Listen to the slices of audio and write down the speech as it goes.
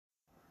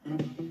Tell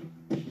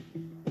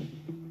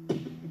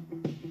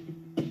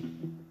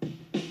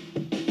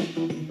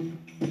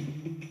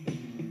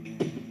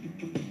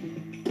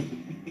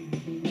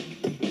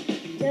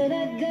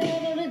that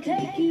devil to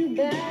take you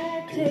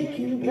back, take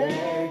you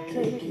back,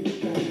 take you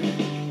back.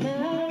 My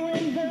heart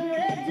went from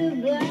red to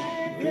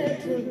black,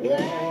 red to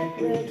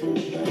black, red to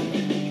black.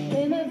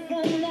 Came up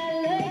from that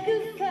lake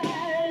of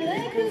fire,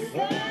 lake of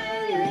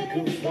fire, lake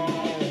of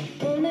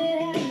fire. Only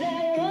had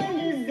that one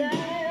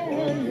desire,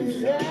 one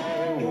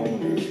desire,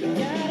 one desire. Got a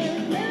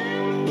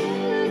bag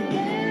full of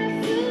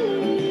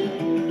gasoline.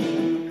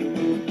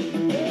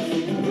 If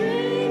you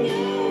bring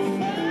your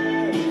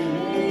fire to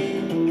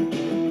me,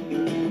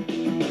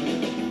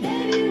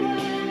 baby, what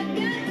I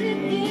got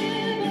to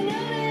give, I know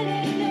that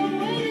ain't no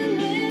way to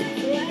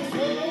live. So I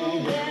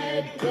told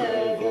that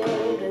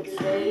devil to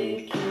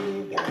take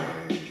you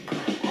back.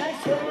 I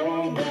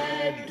told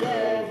that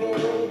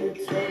devil to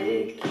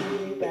take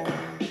you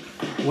back.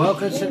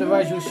 Welcome to the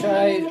Rachel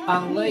Show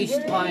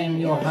Unleashed. I am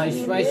your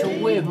host Rachel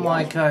with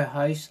my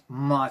co-host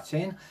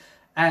Martin.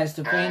 As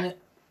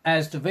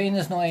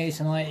Davina's not here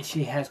tonight,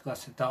 she has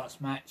got a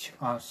darts match.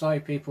 I'm sorry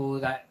people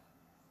that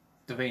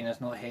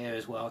Davina's not here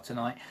as well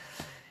tonight.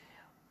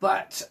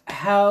 But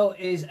how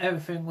is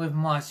everything with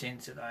Martin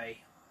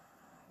today?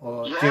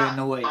 Or during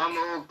the week? I'm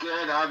all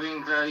good. I've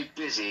been very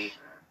busy.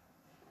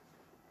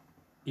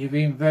 You've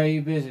been very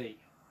busy.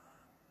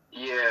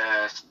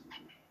 Yes.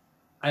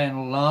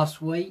 And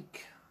last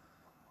week?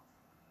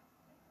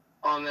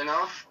 On and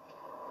off.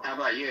 How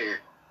about you?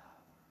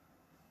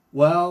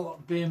 Well,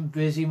 been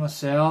busy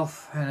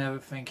myself and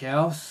everything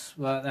else,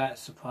 but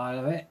that's a part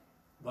of it.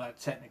 But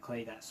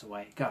technically that's the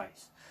way it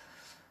goes.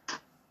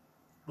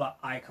 But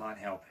I can't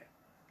help it.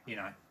 You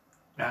know,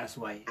 that's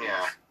the way it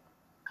Yeah.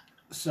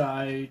 is.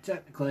 So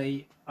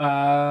technically,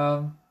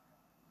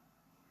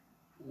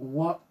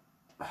 what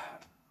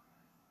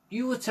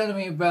you were telling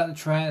me about the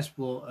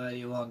transport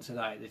earlier on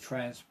today, the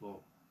transport.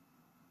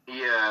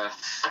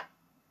 Yes.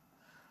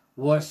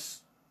 What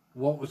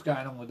was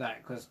going on with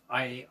that? Because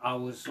I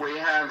was... We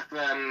have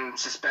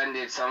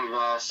suspended some of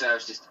our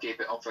services to keep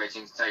it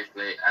operating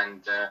safely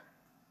and,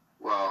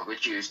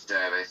 reduced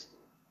service.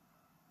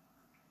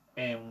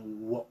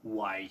 In what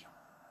way?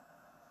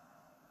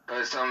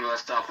 Because some of our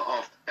staff are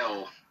off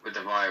ill with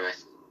the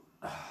virus.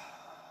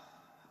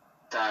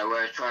 So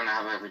we're trying to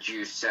have a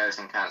reduced service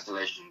and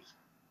cancellations.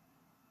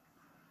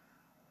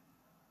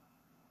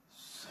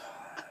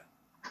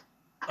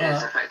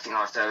 It's affecting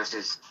our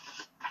services.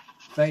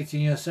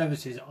 Affecting your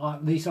services.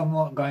 At least I'm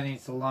not going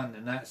into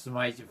London. That's the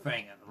major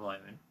thing at the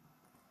moment.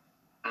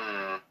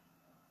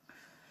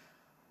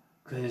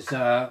 Because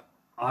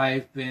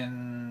I've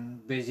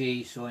been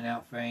busy sorting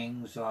out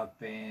things. I've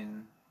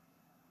been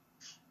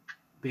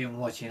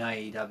watching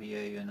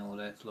AEW and all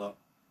that lot.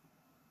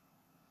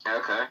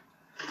 Okay.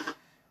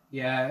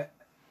 Yeah.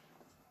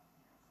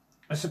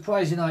 I'm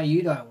surprised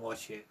you don't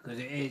watch it because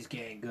it is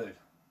getting good.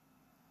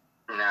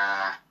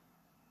 Nah.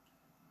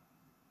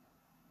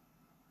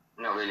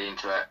 Not really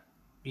into it.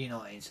 You're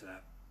not into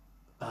that.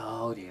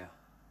 Oh dear.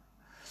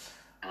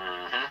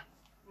 Mm-hmm.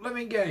 Let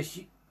me guess.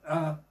 You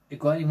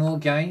got any more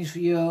games for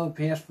your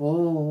PS4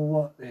 or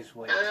what this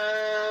week? Yeah,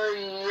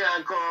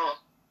 I got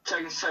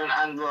Tekken 7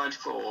 and Ride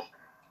 4.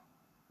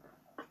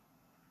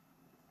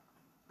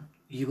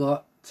 You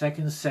got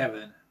Tekken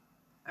 7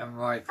 and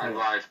Ride 4. And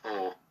Ride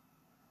 4.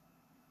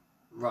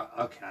 Right,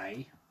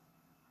 okay.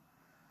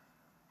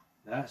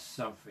 That's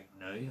something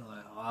new.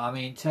 I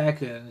mean,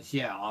 Tekken's,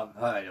 yeah, I've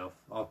heard of.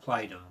 I've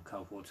played them a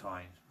couple of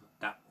times, but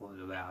that was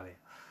about it.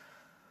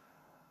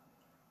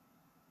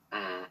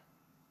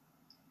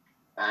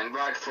 And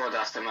Ride 4,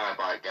 that's the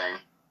motorbike game.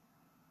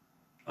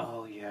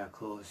 Oh, yeah, of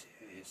course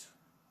it is.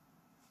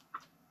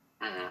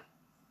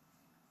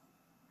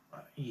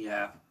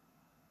 Yeah.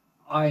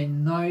 I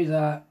know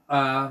that,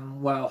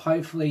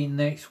 hopefully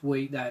next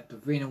week that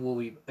Davina will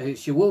be,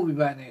 she will be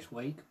back next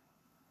week.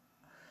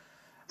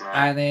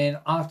 Right. And then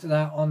after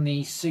that, on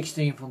the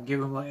 16th, I'm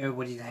giving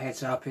everybody the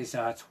heads up, is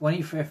our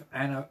 25th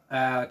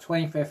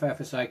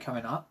episode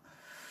coming up.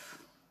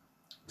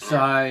 So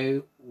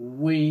I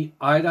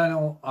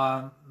don't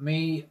know,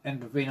 me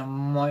and Davina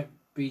might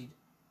be,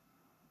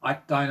 I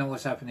don't know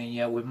what's happening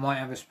yet. We might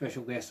have a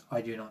special guest, I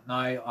do not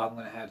know. I'm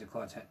going to have to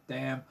contact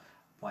them,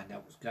 find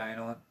out what's going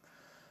on.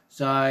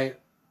 So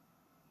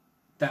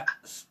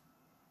that's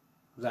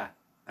that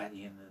at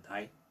the end of the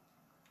day.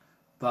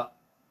 But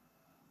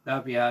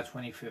that'll be our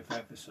 25th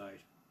episode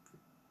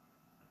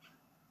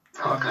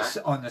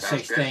on the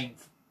 16th. Good.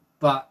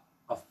 But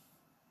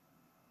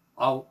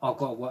I've got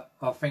to work.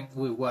 I think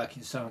we're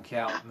working something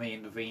out, me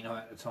and Davina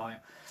at the time.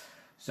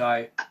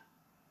 So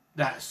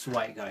that's the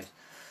way it goes.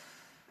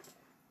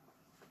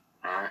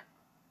 Alright.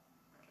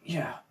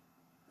 Yeah.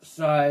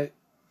 So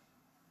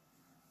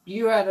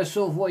you had a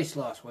sore voice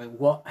last week.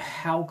 What?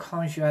 How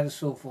comes you had a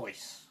sore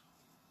voice?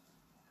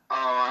 Oh,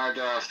 I had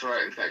a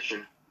throat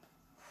infection.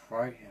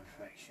 Throat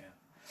infection.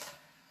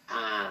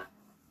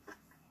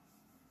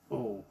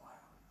 Oh,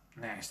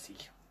 nasty.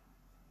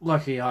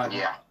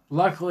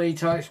 Luckily,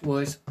 touch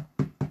wood,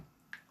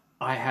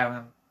 I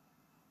haven't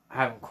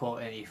haven't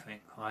caught anything.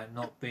 I've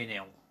not been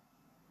ill.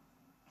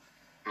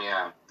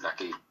 Yeah,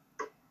 lucky.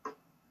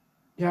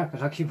 Yeah,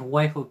 because I keep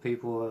away from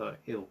people who are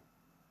ill.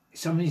 If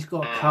somebody's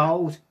got a Mm.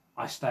 cold,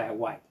 I stay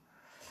away.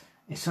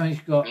 If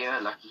somebody's got... Yeah,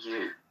 lucky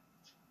you.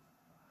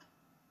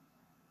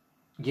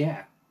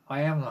 Yeah,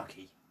 I am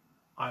lucky.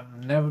 I've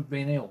never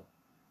been ill.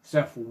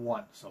 Except for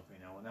once I've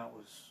been ill, and that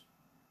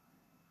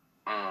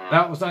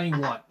was only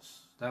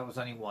once. That was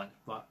only once.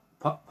 But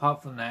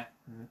apart from that,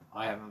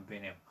 I haven't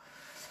been ill.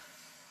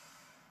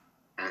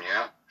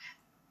 Yeah.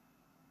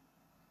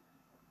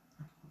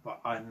 But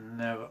I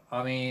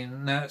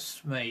mean,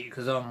 that's me,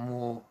 because I'm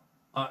more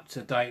up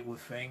to date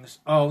with things.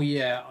 Oh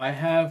yeah,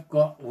 I'm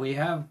going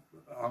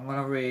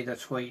to read a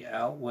tweet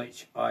out,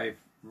 which I've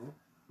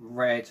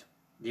read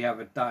the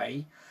other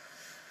day.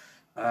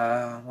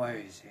 Where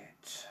is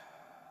it?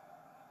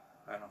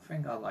 And I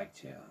think I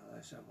liked it.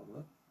 Let's have a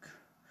look.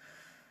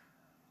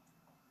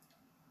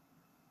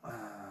 On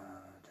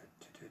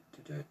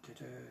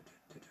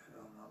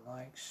my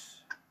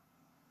likes.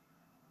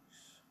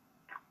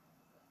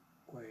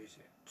 Where is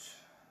it?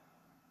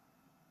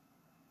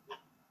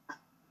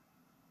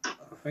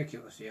 I think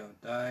it was the other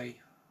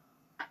day.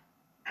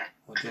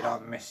 Or did I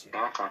miss it?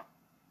 Okay.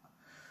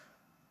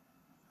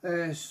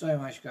 There's so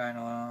much going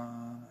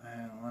on.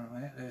 Hang on 1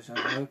 minute. There's a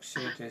look,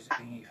 see if there's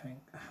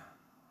anything.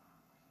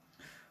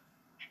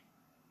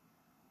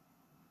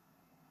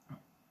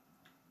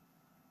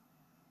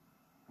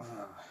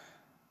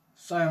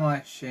 So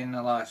much in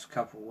the last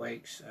couple of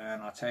weeks,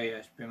 and I tell you,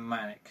 it's been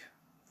manic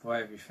for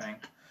everything.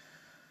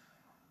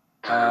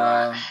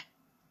 I've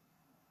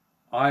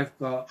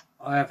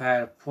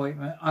had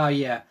appointment. Oh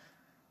yeah,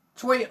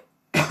 tweet.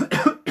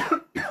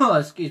 Oh,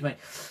 excuse me.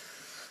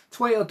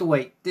 Tweet of the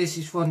week. This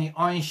is from the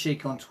Iron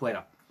Sheik on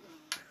Twitter.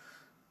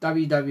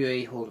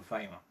 WWE Hall of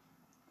Famer.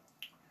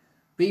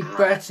 Be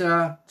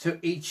better to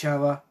each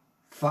other,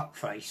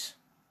 fuckface.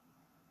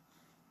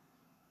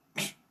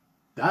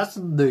 That's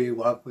a new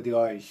one for the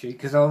Iron Sheik,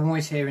 because I'm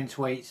always hearing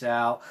tweets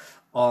out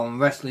on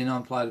Wrestling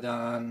Unplugged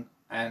and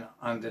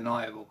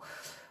Undeniable.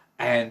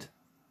 And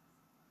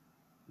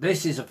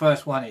this is the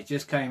first one. It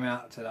just came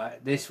out today.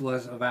 This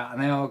was about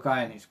an hour ago,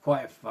 and it's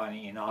quite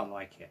funny, and I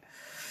like it.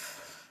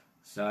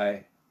 So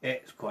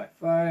it's quite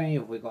funny.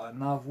 We got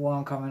another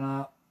one coming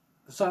up.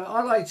 So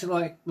I like to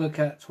look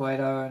at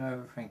Twitter and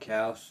everything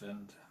else,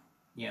 and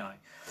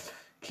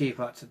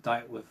keep up to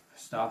date with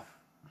stuff.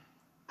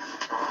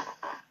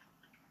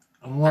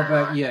 And what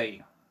about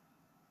you?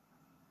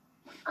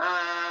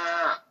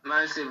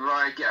 Mostly when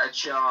I get a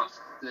chance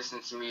to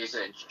listen to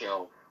music and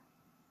chill.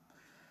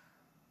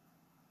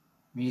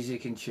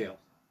 Music and chill.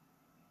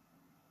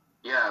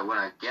 Yeah, when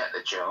I get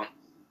the chill.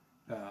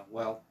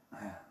 Well,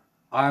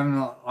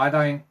 I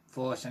don't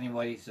force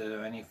anybody to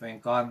do anything.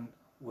 For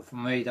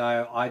me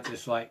though, I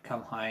just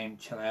come home,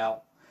 chill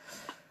out,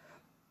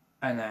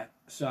 and that.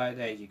 So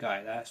there you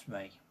go. That's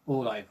me,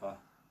 all over.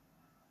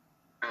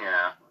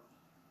 Yeah.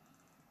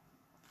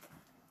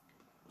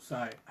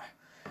 So,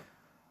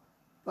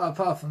 but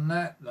apart from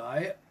that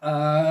though,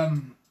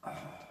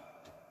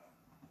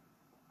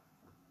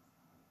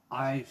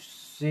 I've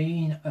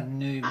seen a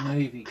new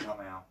movie come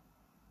out.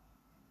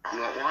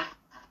 What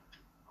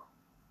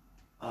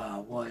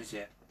one? What is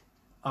it?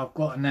 I've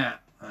got an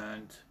app,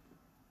 and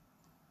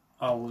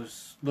I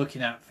was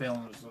looking at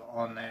films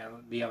on there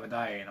the other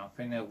day, and I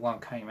think there's one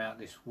came out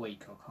this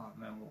week. I can't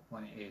remember what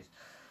one it is.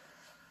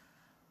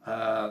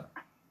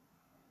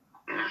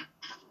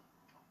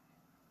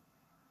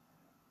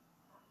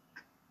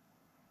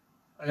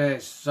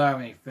 There's so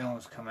many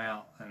films come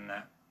out, and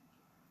that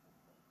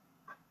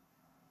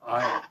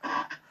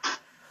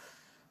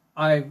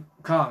I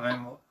can't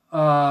remember.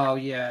 Oh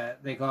yeah,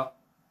 they got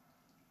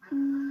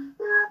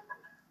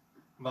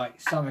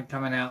something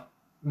coming out,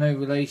 new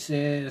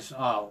releases.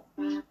 Oh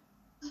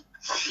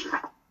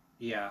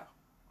yeah.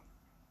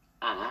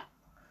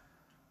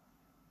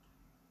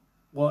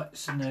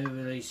 What's the new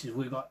releases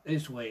we got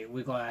this week?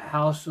 We got a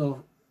House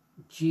of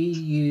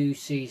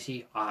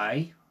Gucci.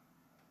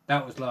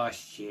 That was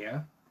last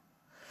year.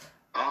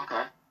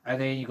 Okay.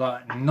 And then you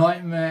got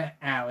Nightmare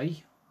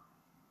Alley.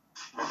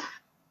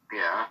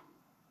 Yeah.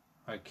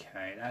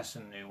 Okay, that's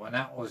a new one.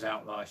 That was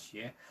out last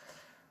year.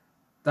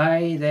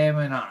 They, Them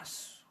and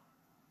Us.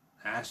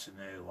 That's a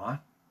new one.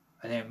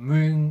 And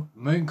then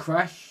Moon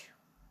Crash.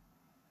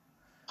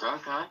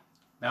 Okay.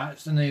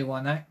 That's the new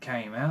one that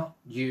came out.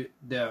 The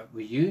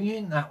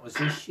Reunion, that was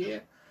this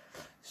year.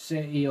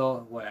 City or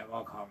whatever,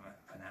 I can't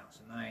pronounce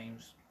the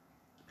names.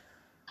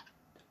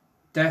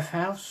 Death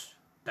House,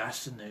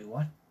 that's the new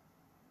one.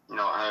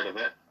 Not heard of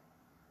it.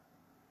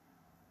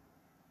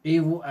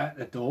 Evil at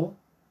the Door.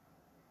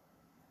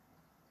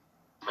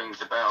 Rings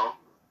a bell.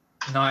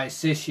 No,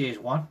 it's this year's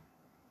one.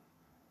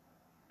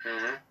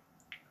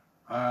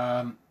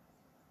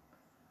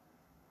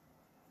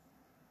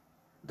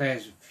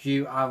 There's a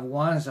few other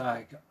ones.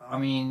 I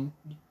mean,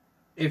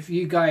 if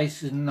you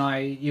guys know,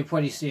 you'll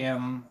probably see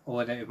them,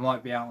 or it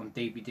might be out on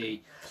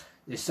DVD.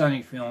 There's so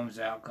many films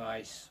out,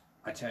 guys.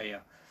 I tell you.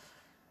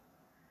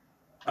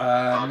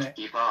 Hard to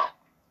keep up.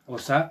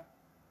 What's that?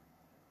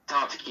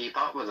 hard to keep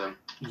up with them.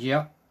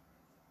 Yep.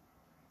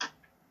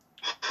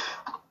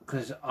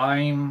 Because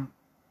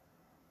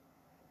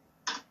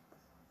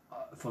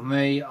for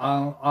me,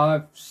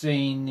 I've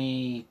seen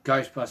the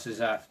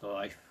Ghostbusters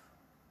Afterlife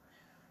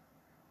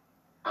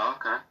Oh,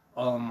 okay.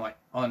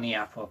 on the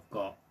app I've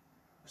got,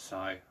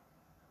 so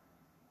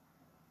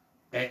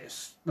it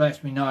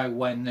lets me know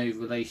when new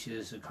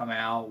releases have come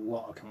out,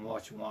 what I can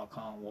watch and what I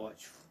can't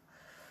watch.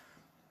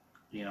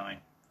 You know.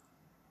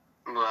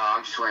 Well,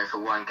 I'm just waiting for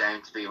one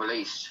game to be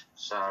released.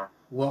 So.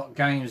 What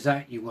game is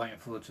that you waiting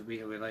for to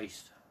be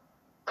released?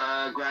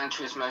 Gran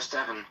Turismo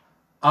 7.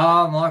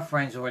 Ah, my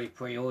friend's already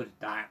pre-ordered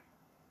that.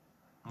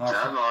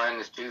 So mine,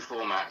 there's 2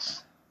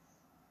 formats.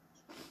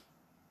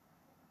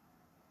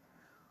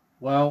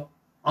 Well,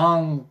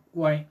 I'm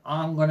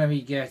gonna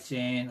be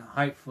getting,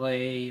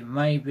 hopefully,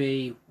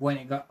 maybe when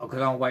it go,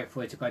 because I'll wait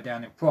for it to go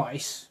down in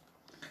price,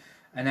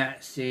 and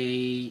that's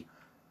the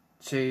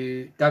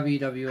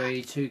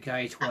WWE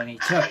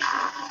 2K22.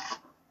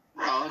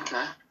 Oh,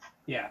 okay.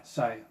 Yeah,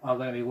 so I'm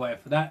gonna be waiting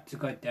for that to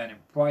go down in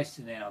price,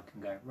 and then I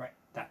can go, right,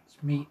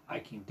 that's me, I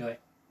can do it,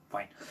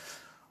 fine.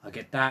 I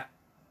get that.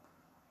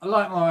 I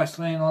like my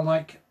wrestling. I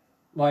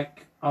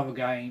like other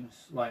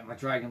games, like my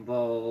Dragon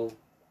Ball,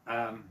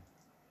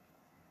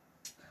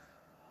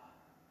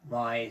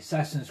 my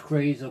Assassin's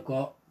Creed I've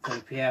got for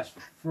the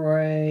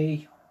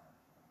PS3,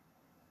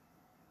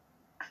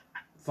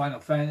 Final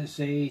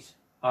Fantasies.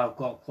 I've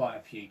got quite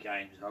a few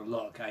games, a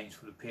lot of games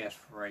for the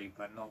PS3,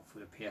 but not for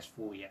the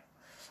PS4 yet.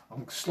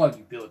 I'm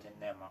slowly building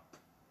them up.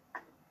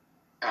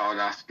 Oh,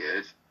 that's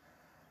good.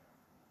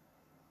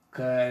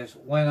 Because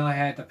when I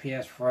had the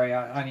PS3,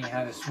 I only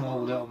had a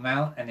small little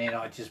amount, and then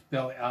I just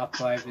built it up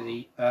over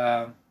the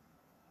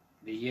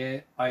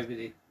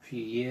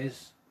few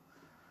years.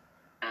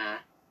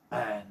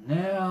 And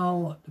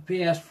now the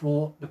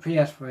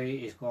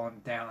PS3 is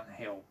gone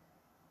downhill.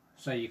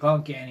 So you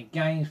can't get any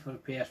games for the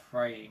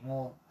PS3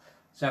 anymore.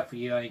 Except for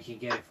you only can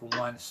get it from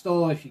one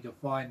store if you can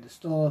find the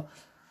store.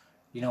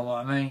 You know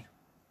what I mean?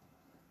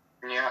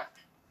 Yeah.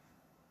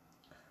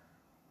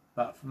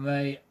 But for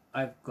me,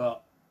 I've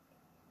got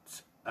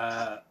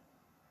I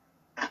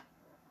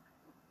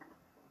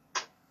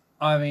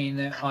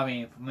mean,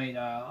 for me,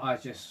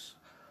 I've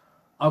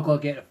got to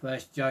get the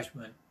first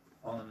Judgment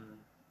for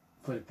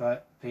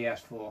the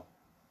PS4.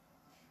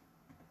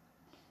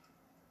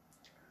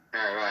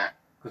 Alright.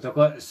 Because I've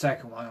got the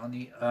second one,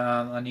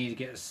 I need to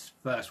get the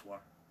first one.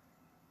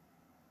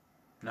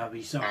 And that'll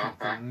be something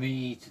for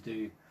me to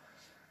do.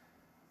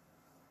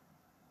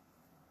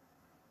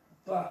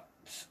 But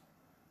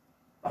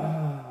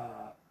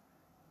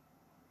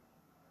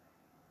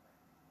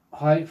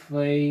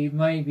hopefully,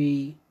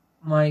 maybe,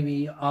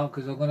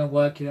 because I'm gonna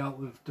work it out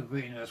with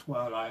Davina as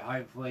well. Like,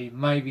 hopefully,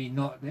 maybe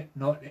not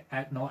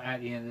at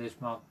the end of this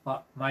month,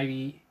 but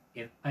maybe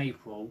in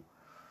April.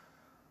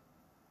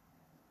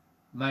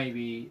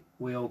 Maybe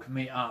we'll can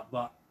meet up.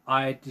 But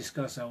I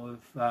discussed that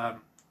with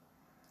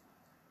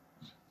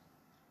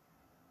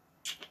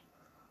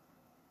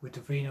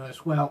Davina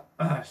as well.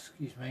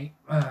 Excuse me.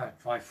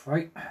 Dry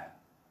throat.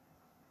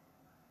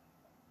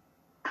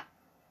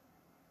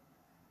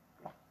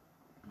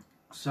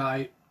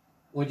 So,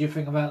 what do you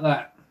think about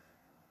that?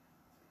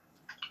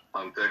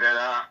 I'm good at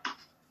that.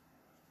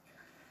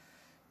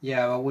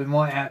 Yeah, well, we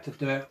might have to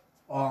do it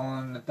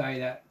on the day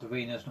that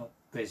Davina's not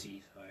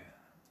busy, so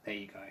there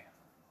you go.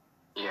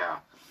 Yeah.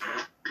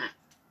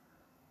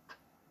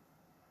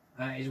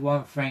 That is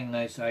one thing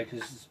though, so,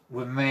 because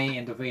with me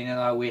and Davina,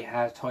 though, we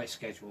have tight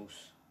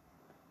schedules.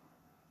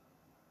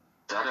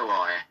 So do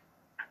I.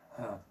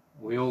 Oh,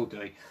 we all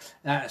do.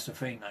 That's the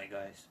thing though,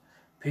 guys.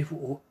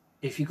 People,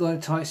 if you've got a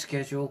tight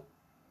schedule,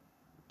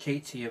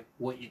 keep to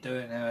what you're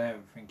doing and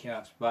everything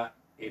else. But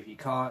if you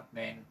can't,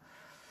 then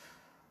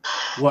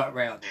work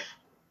around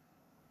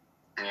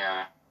it.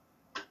 Yeah.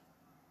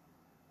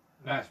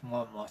 That's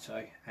my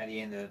motto at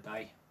the end of the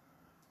day.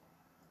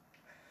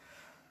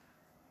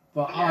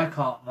 But Yeah. I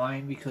can't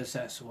mind because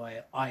that's the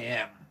way I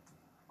am.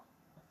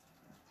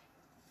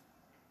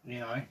 You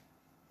know?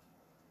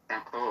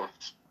 Of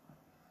course.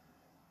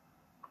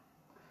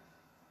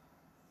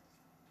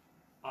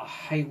 I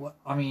hate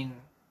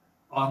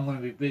I'm going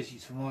to be busy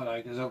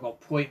tomorrow because I've got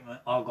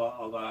appointment. I've got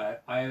to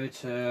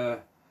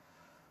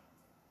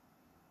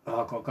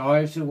go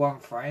over to one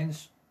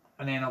friend's,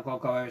 and then I've got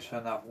to go over to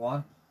another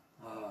one.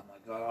 Oh my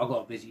god, I've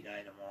got a busy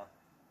day tomorrow.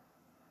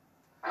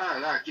 Oh,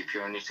 that'll keep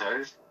you on your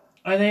toes.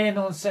 And then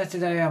on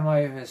Saturday, I'm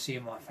over to see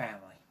my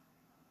family.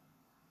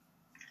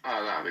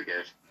 Oh, that'll be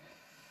good.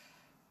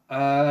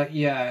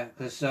 Yeah,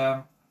 because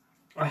I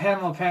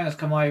had my parents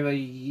come over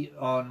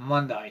on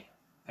Monday,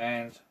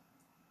 and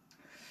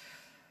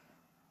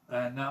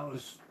that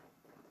was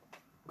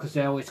because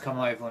they always come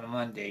over on a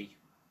Monday,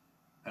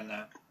 and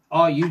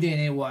oh, you didn't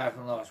hear what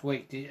happened last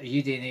week.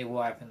 You didn't hear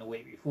what happened the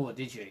week before,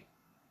 did you?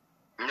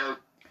 No.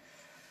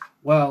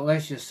 Well,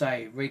 let's just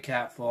say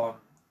recap from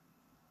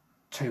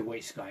 2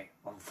 weeks ago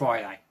on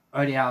Friday.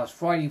 Early hours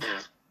Friday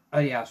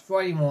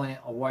morning.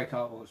 I woke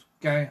up.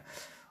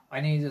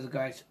 I needed to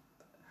go.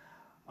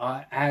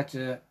 I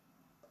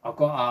I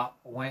got up,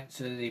 went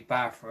to the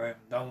bathroom,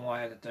 done what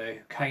I had to do,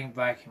 came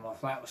back and my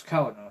flat was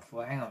cold, and I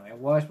thought, hang on a minute,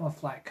 why is my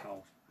flat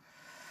cold?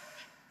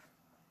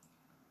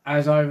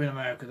 As over in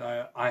America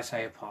though, I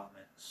say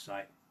apartments,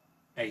 so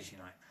as you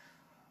know.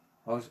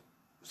 I was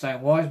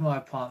saying, why is my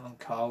apartment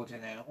cold?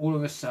 And then all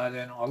of a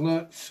sudden I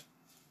looked,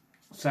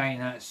 saying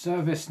that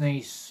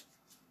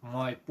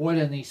my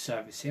boiler needs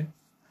servicing,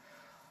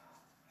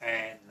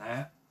 and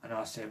that, and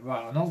I said,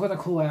 right, I'm not going to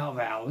call out of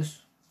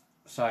hours.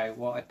 So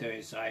what I do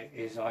is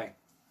I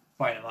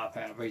phone them up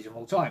at a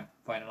reasonable time,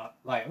 phone them up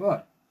later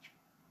on,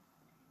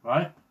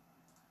 right?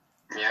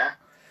 Yeah.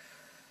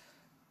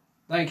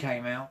 They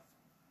came out,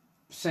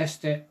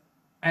 assessed it,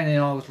 and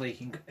then I was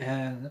leaking,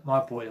 and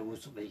my boiler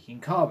was leaking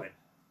carbon.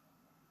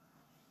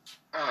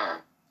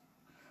 Oh.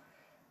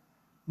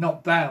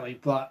 Not badly,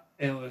 but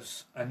it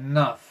was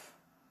enough.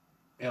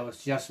 It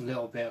was just a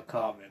little bit of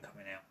carbon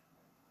coming out.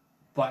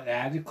 But they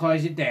had to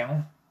close it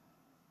down.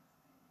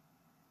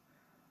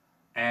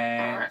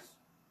 And Alright.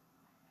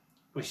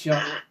 we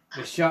shut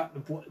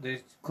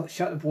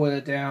the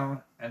boiler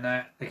down, and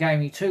they gave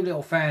me 2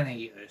 little fan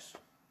heaters.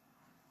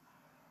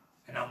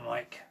 And I'm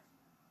like,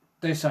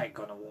 this ain't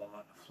gonna warm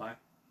up the flat.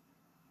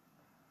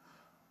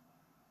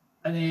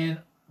 And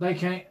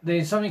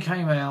then something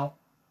came out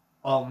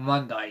on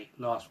Monday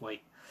last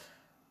week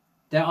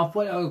that I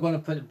thought they were going to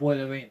put the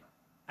boiler in.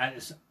 I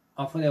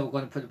thought they were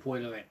going to put the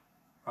boiler in,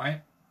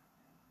 right?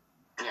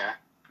 Yeah.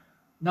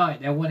 No,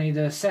 they wanted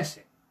to assess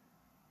it.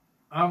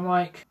 I'm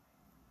like,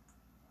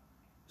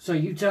 so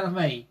you telling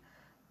me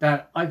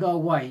that I gotta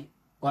wait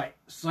like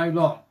so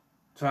long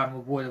to have my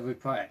boiler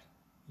repaired?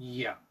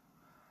 Yeah.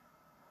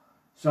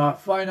 So I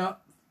phone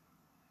up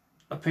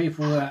the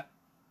people that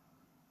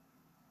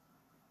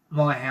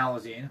my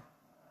housing,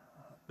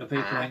 the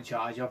people in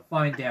charge. I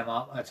phoned them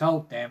up. I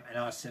told them, and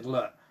I said,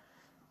 look,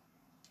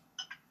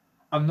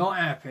 I'm not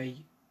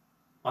happy.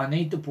 I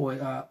need the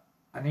boiler.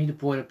 I need the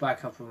boiler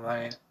back up and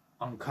running.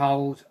 I'm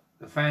cold.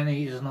 The fan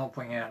heater's not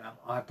bringing out.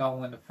 I don't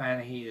want the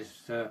fan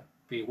heaters to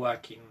be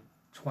working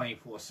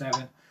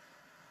 24/7.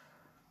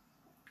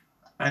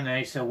 And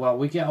they said, well,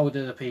 we get hold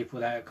of the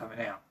people that are coming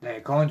out.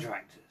 They're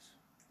contractors.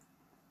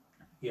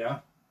 Yeah.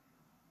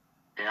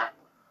 Yeah.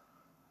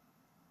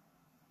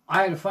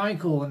 I had a phone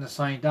call on the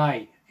same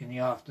day in the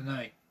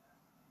afternoon.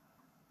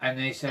 And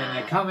they said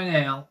they're coming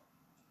out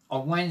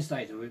on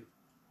Wednesday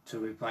to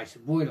replace the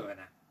boiler in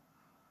it.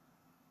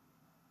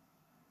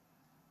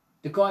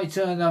 The guy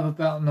turned up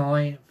about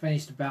 9,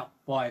 finished about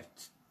 5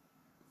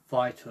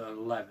 to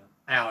 11,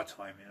 our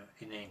time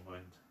in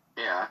England.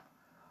 Yeah.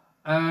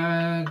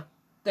 And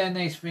then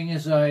next thing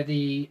is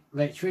the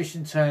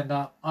electrician turned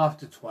up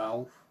after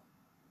 12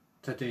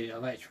 to do the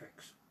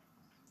electrics.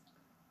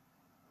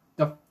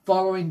 The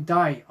following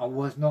day I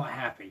was not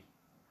happy.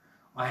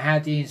 I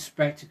had the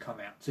inspector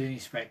come out to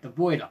inspect the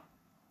boiler.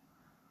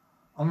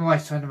 I'm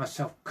always saying to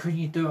myself, couldn't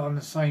you do it on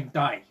the same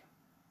day?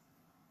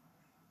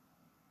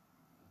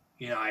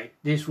 You know,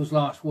 this was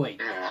last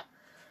week. Yeah.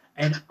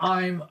 And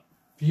I'm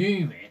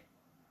fuming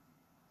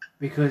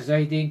because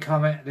they didn't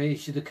come out, they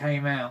should have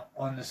came out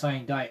on the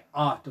same day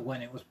after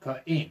when it was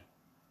put in.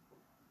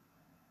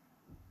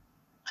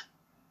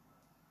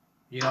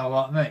 You know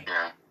what I mean?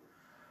 Yeah.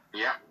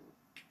 Yeah.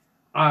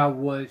 I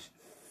was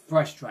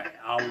frustrated.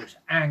 I was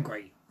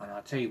angry. And I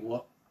tell you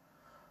what,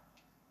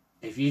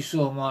 if you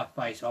saw my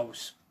face,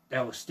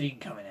 there was steam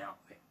coming out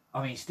of it.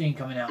 I mean, steam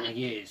coming out of my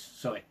ears.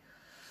 Sorry.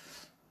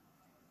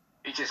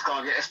 You just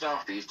can't get a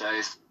staff these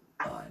days.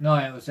 No,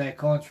 it was their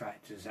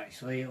contractors,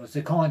 actually. It was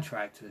the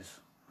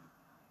contractors.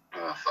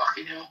 Oh,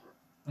 fucking hell.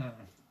 Mm.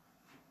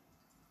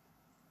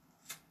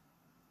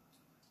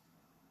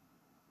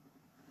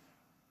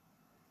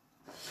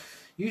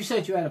 You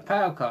said you had a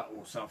power cut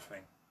or something.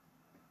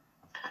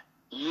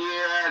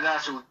 Yeah,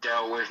 that's all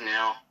dealt with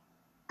now.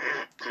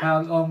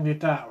 How long did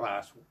that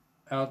last?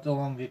 How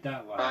long did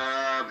that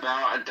last?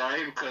 About a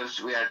day,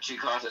 because we had 2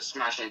 cars that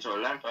smashed into a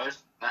lamppost.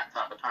 That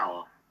cut the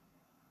power.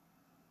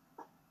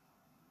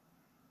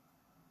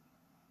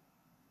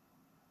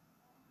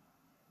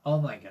 Oh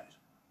my god.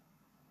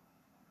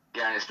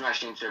 Yeah, and it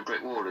smashed into a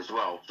brick wall as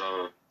well,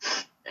 so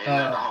it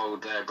knocked the whole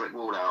brick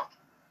wall out.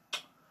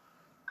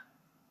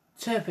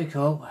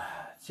 Typical.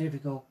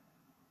 Typical.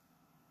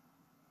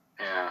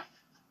 Yeah.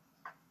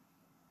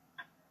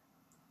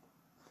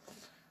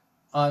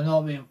 I'm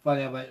not being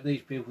funny, but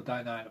these people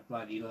don't know how to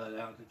bloody learn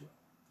how to do.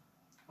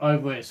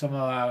 Over it, some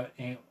of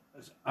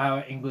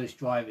our English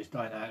drivers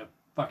don't know how to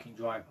fucking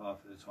drive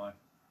half of the time.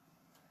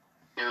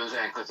 It was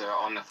because they were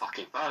on the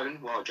fucking phone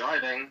while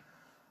driving.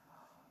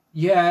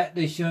 Yeah,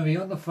 they shouldn't be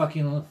on the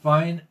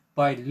phone.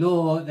 By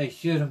law, they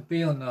shouldn't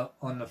be on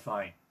the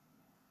phone.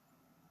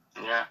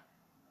 Yeah.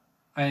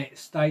 And it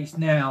states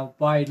now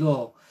by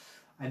law,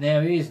 and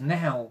there is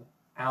now,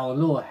 our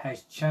law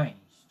has changed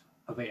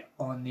a bit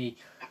on the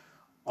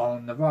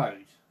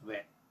road a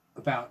bit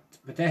about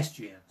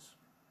pedestrians.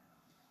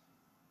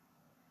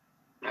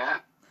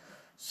 Yeah.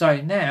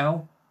 So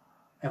now,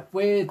 if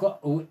we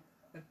got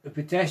the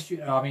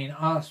pedestrian, I mean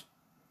us,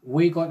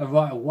 we got the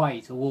right of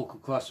way to walk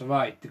across the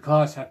road. The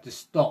cars have to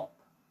stop.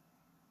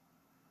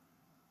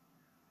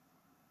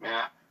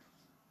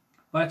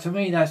 But to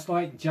me, that's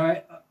like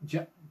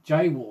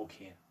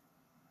jaywalking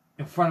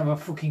in front of a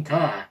fucking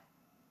car.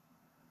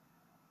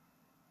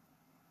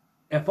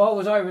 If I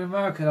was over in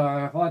America,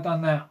 though, if I'd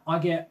done that, I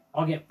get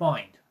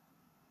fined.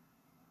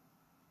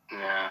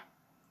 Yeah.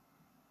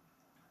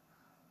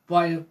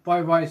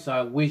 By rights,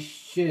 though, we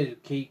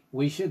should keep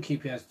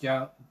it as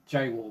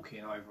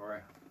jaywalking over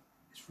here.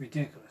 It's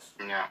ridiculous.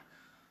 Yeah.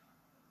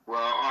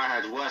 Well, I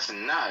had worse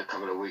than that a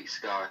couple of weeks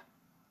ago.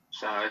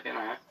 So, you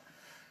know.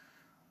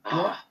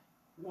 What?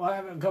 Well, I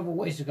happened a couple of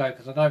weeks ago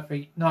because I don't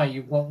think. No,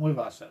 you weren't with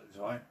us at the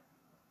time.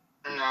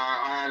 No,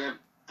 I had a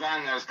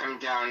van that was coming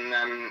down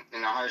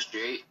in the high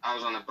street. I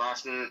was on the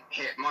bus and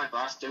hit my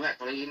bus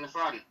directly in the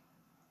front.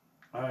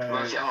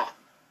 Wrote it off.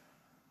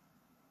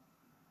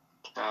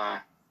 So,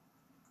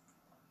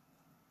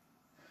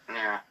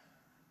 yeah.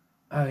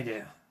 Oh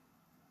dear.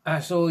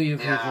 That's all you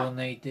Yeah. people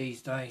need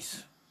these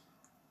days.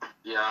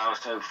 Yeah, I was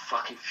so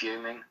fucking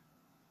fuming.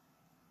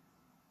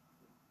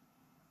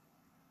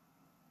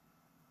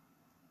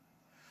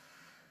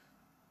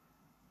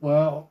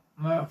 Well,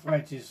 I'm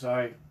afraid to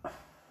say,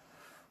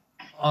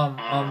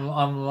 I'm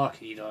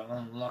lucky though.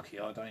 I'm lucky.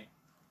 I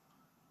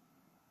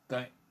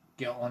don't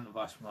get on the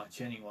bus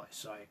much anyway.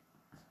 So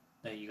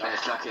there you go.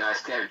 It's lucky I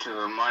escaped to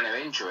a minor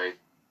injury.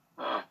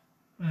 Mm.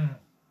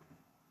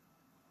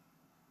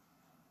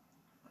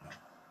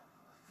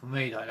 For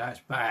me though, that's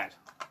bad.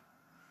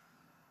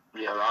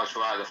 Yeah, well, I was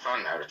right at the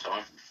front at the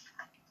time.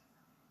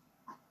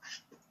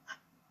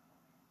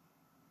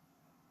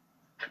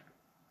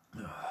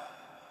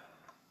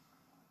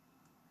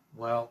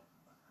 Well,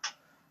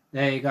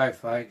 there you go,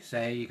 folks.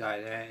 There you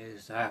go. That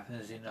is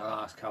happens in the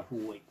last couple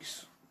of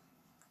weeks.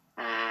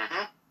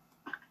 Mm-hmm.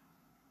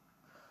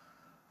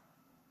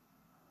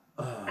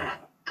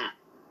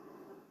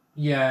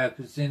 Yeah,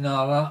 because in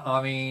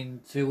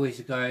 2 weeks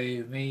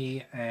ago,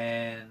 me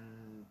and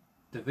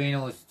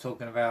Davina was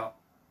talking about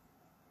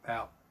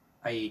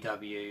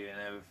AEW and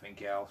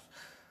everything else.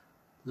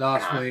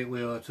 Last week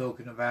we were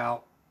talking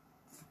about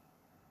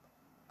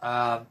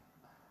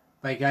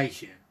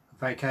vacation.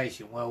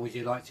 Where would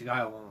you like to go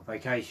on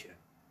vacation?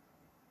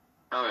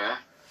 Oh, yeah.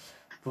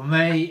 For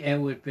me, it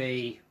would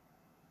be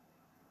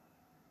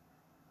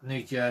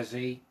New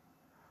Jersey,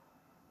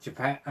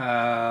 Japan,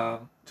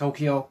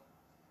 Tokyo,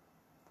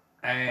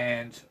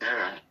 and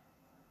Yeah.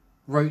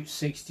 Route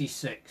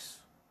 66.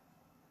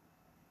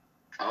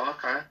 Oh,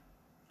 okay.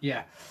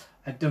 Yeah,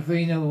 and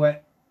Davina went,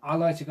 I'd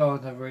like to go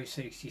on the Route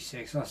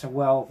 66. I said,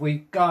 well, if we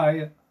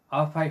go,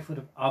 I'll pay for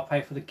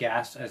the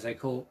gas, as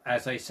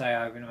they say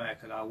over in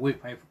America. Though. We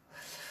pay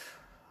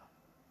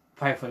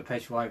for the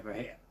petrol over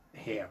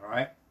here,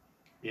 right?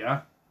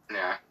 Yeah.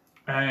 Yeah.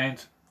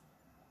 And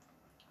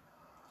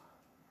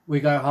we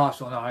go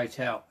half on a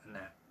hotel and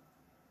that.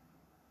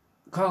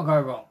 Can't go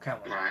wrong, can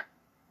we? Right.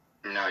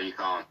 No, you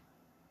can't.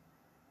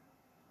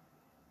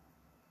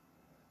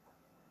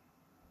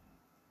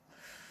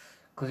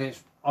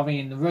 Because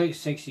the Route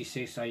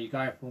 66. So you're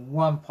going from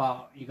one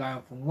part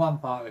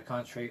of the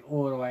country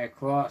all the way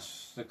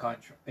across the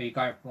country. You're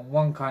going from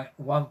one part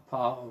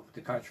of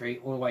the country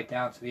all the way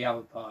down to the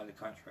other part of the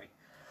country.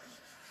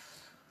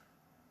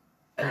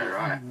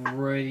 Right.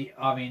 Really,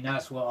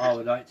 that's what I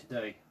would like to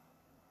do.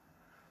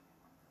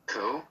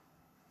 Cool.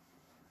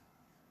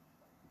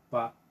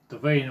 But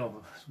Davina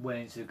was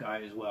willing to go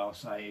as well.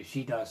 So if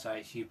she does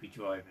say she'll be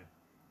driving.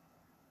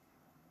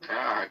 Yeah,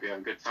 I hope you have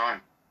a good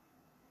time.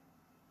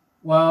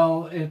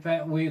 Well,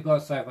 we've got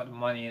to save up the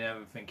money and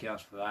everything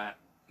else for that.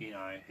 You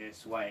know,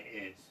 it's the way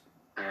it is.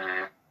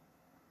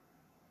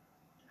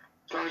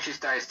 As long as you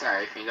stay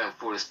safe and you don't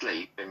fall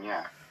asleep, then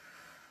yeah.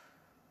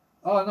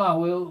 Oh no,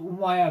 we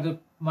might have to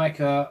make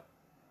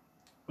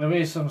there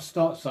is some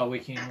stops so we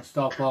can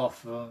stop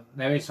off.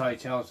 There is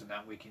hotels and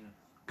that we can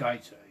go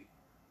to,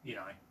 you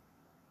know,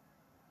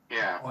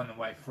 Yeah. on the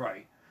way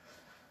through.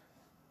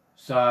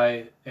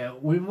 So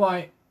we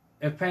might,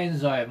 it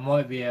depends though, it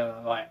might be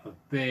a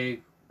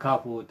big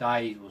couple of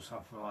days or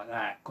something like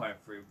that going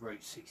through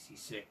Route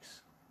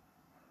 66.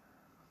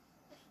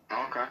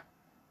 Okay.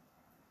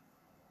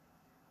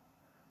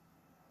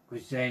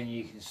 Because then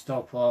you can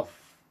stop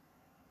off,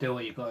 do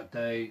what you got to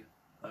do,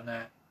 and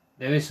that.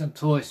 There is some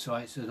tourist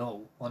sites at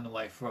all on the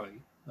way through.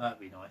 That'd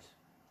be nice.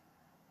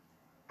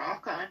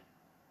 Okay.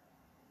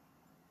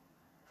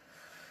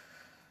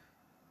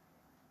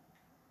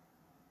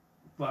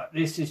 But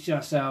this is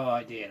just our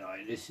idea, though.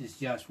 This is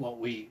just what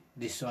we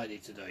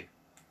decided to do.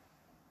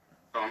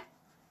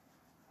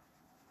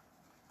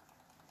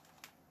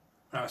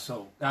 That's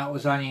all. That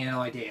was only an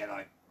idea,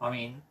 though.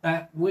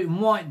 We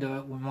might do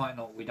it, we might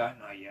not. We don't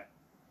know yet.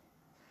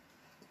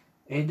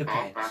 It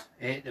depends. Okay.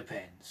 It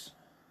depends.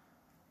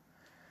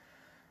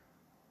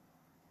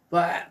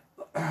 But,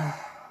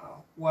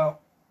 well,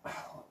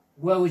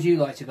 where would you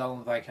like to go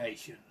on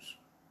vacations?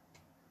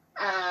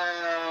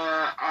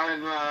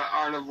 Either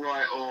Isle of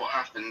Wight or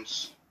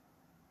Athens.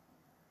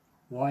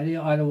 Why the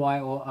Isle of Wight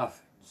or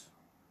Athens?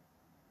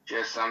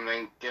 Just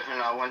something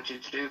different I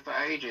wanted to do for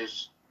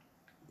ages.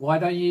 Why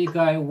don't you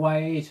go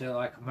away to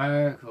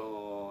America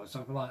or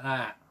something like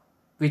that?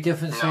 Be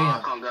different No, scenery.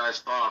 I can't go as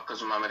far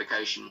because of my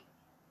medication.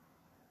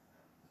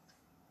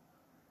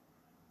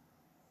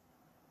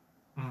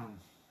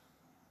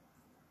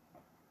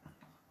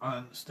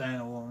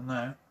 understandable on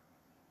that.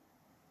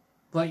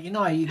 But you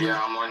know, you can,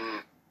 Yeah, I'm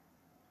on.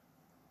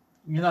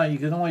 you know, you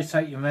can always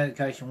take your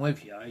medication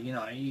with you. You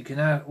know, you can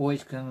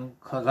always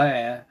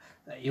declare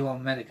that you're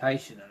on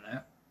medication and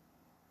that.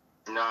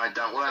 No, I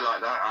don't work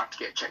like that. I have to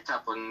get checked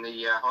up on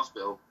the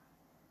hospital.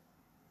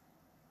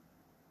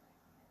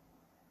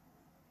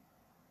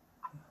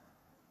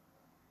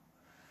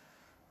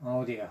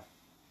 Oh dear.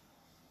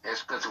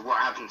 It's because of what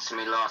happened to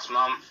me last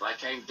month. I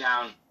came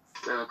down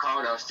with a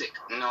cold. I was sick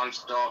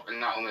non-stop,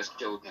 and that almost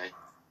killed me.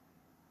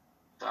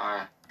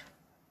 So.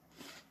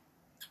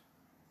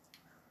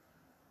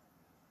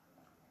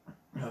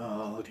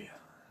 Oh dear.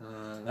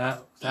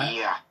 That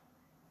Yeah.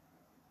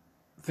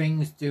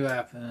 things do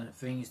happen.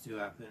 Things do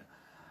happen.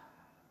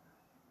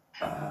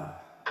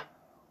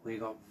 We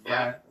got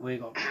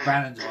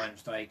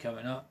Valentine's Day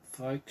coming up,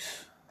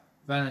 folks.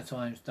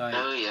 Valentine's Day.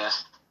 Oh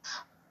yes.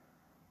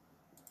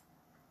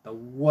 The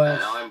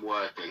worst. And I'm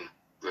working.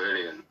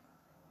 Brilliant.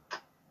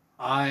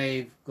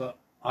 I'm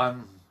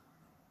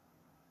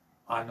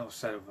not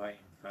celebrating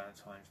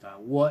Valentine's Day.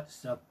 What's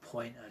the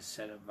point of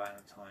celebrating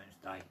Valentine's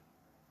Day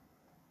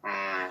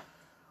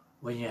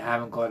when you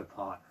haven't got a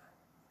partner?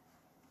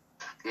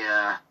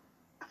 Yeah.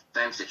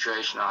 Same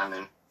situation I'm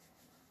in.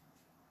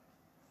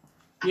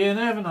 You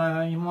never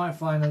know. You might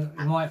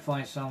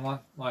find someone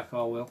like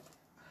I will,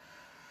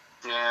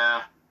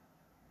 Yeah.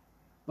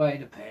 but it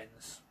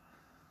depends.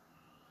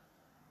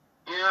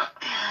 Yeah.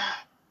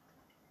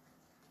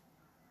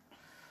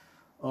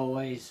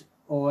 Always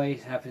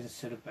happens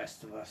to the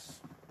best of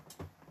us.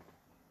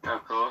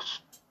 Of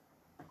course.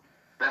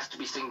 Best to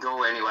be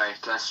single anyway.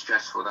 It's less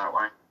stressful that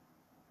way.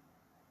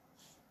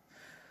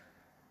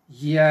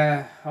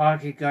 Yeah, I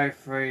could go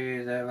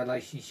through the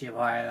relationship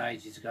I had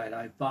ages ago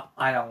though, but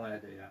I don't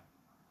want to do that.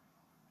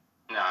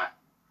 No.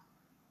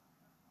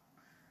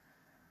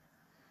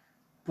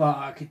 But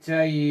I could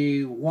tell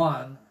you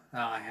one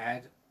that I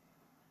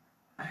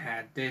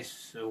had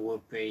this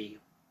would be,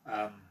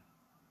 and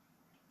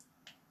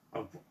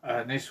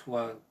this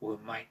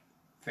would make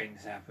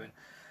things happen.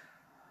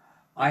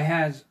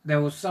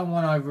 There was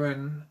someone over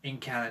in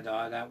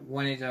Canada that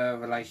wanted a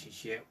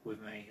relationship with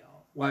me,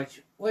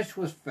 which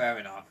was fair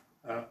enough,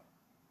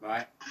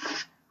 right?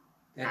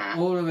 Then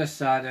all of a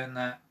sudden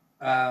that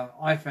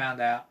I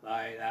found out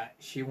though that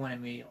she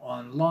wanted me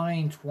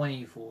online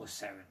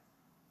 24/7.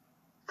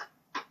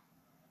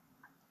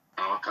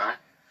 Okay.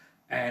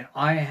 And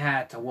I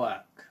had to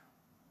work.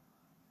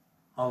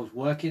 I was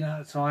working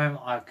at the time.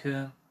 I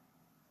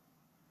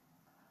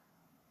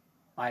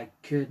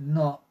could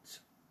not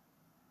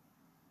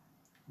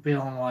be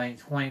online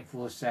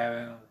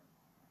 24/7,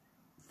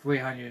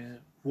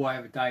 300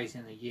 whatever days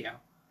in a year,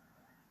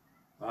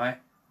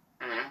 right?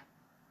 Mm-hmm.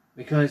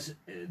 Because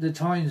the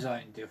time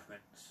zone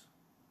difference.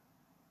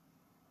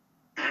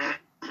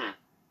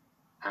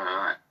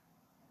 Alright.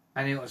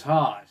 And it was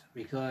hard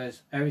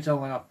because every time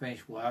when I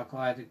finished work,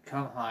 I had to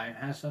come home,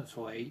 have some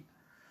to eat.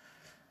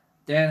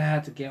 Then I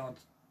had to get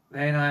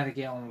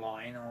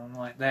online. I'm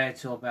like there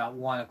till about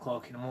 1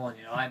 o'clock in the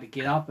morning. I had to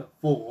get up at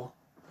 4,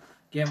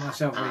 get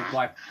myself ready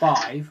by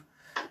 5,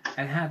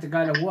 and had to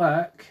go to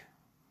work.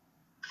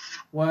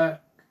 I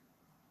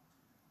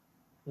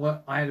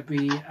had to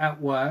be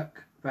at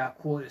work about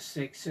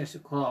 5:45, 6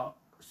 o'clock,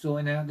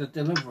 sorting out the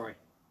delivery.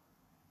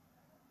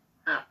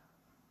 Yeah.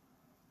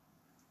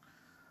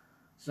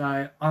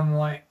 So I'm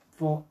like,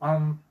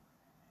 I'm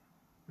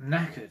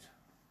knackered,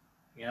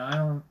 you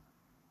know.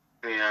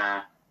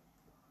 Yeah.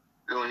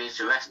 Everyone needs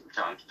to rest from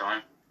time to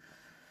time.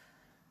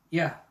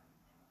 Yeah,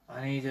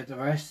 I needed the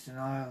rest, and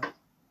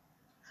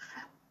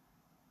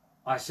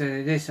I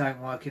said, this ain't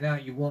working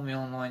out. You want me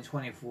online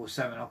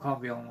 24/7? I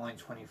can't be online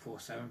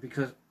 24/7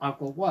 because I've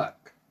got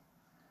work.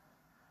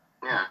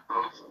 Yeah, of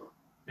course.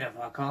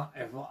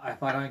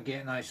 If I don't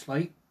get no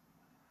sleep,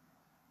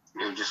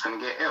 You're just gonna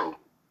get ill.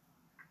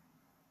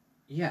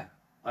 yeah,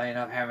 I end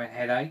up having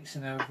headaches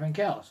and everything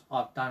else.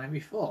 I've done it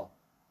before.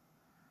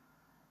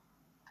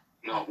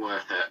 Not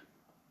worth it.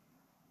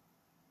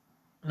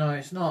 No,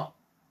 it's not.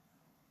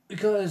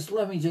 Because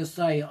let me just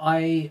say,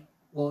 I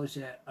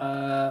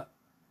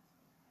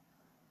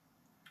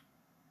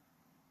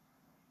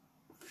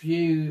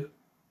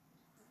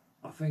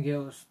think it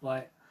was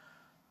like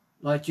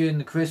during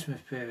the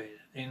Christmas period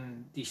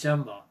in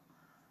December.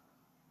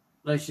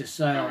 Let's just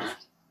say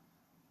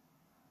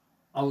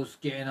I was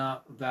getting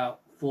up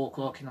about 4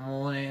 o'clock in the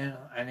morning,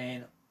 and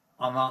then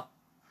I'm up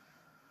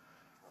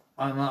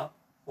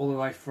all the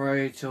way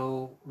through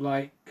till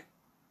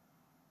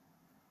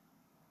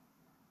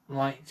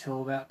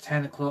till about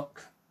 10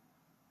 o'clock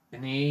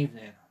in the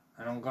evening,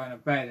 and I'm going to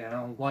bed, and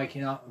I'm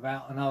waking up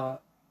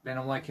then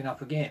I'm waking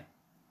up again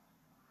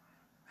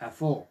at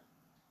 4.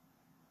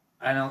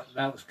 And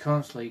that was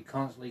constantly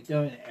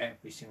doing it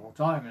every single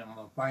time, and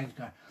my brain's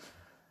going,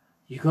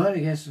 you got to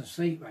get some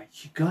sleep,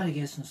 Rach, you got to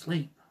get some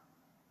sleep.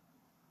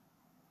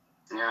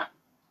 Yeah.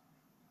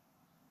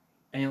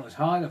 And it was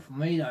harder for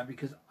me though,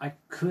 because I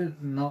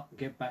could not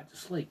get back to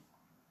sleep.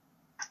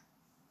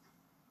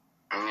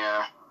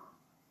 Yeah.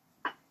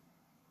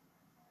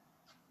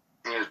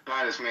 As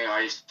bad as trust me,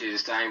 I used to do the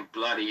same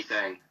bloody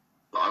thing,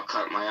 but I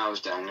cut my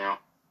hours down now.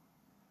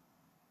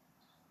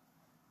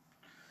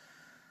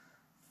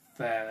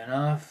 Fair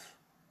enough.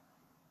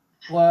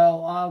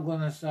 Well, I'm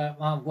gonna say,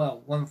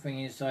 well, one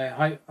thing is, I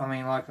hope. I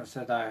mean, like I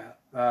said,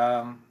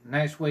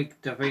 next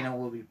week Davina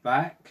will be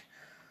back.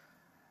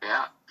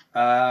 Yeah.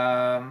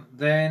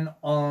 Then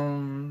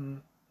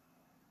on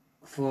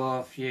for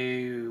a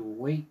few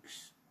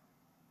weeks,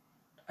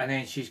 and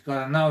then she's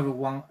got another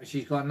one.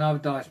 She's got another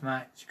dice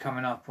match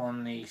coming up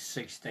on the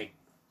 16th.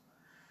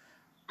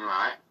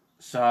 Right.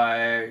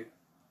 So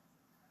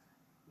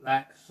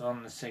that's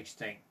on the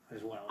 16th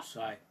as well.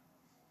 So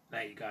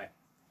there you go.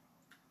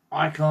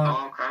 I can't.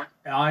 Oh, okay.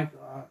 I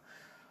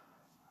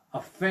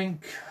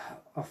think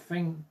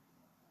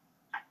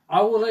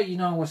I will let you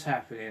know what's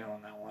happening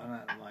on that one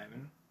at the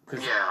moment,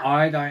 because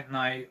I don't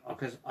know,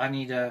 because I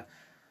need to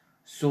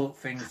sort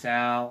things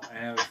out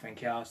and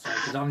everything else.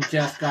 Because I'm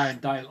just going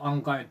day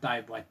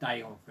by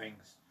day on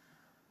things,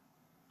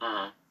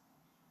 and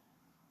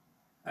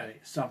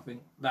it's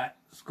something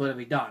that's got to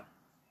be done.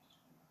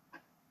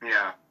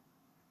 Yeah.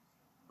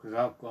 Because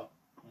I've got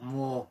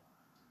more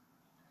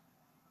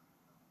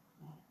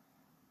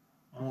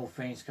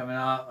things coming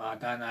up. I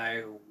don't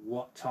know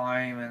what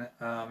time, and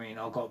I mean,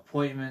 I've got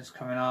appointments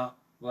coming up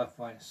left,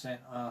 right, and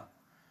centre,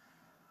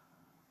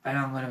 and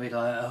I'm gonna be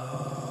like,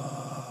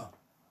 oh,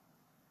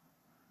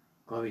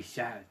 gotta be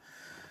sad.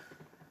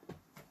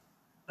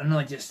 And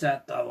not just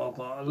that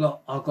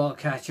though, I've got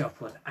to catch up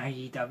with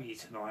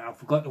AEW tonight. I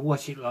forgot to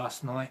watch it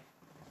last night.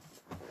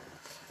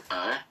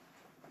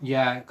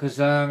 Yeah, because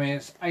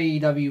it's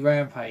AEW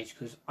Rampage.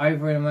 Because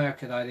over in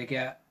America though, they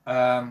get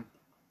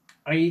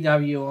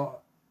AEW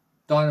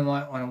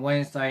Dynamite on a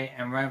Wednesday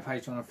and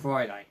Rampage on a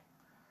Friday.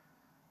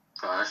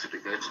 Oh, that should be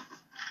good.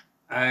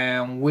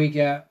 And we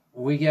get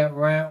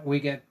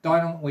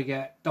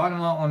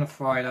Dynamite on a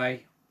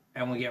Friday,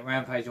 and we get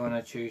Rampage on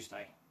a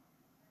Tuesday.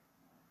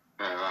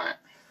 Right.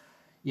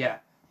 Yeah,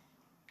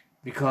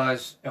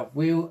 because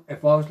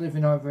if I was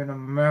living over in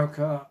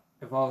America,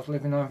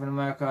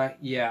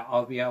 yeah,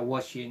 I'll be out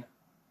watching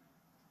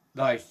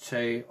those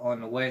two on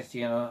the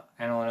Wednesday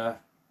and on a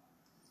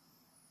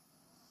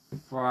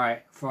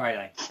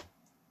Friday.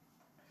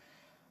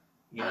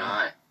 You know?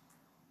 Right.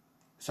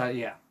 So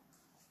yeah.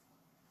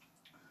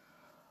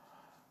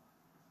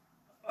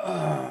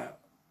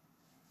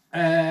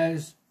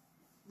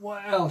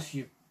 What else?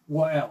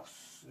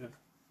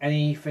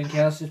 Anything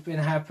else has been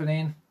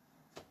happening?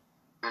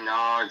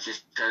 No,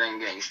 just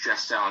getting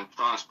stressed out on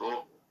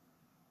transport,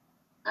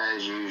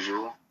 as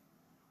usual.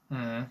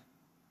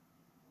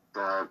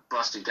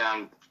 Busted,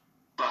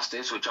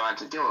 which I had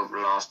to deal with the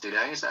last 2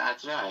 days. I had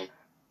today.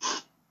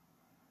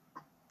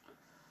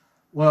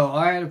 Well,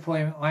 I had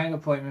an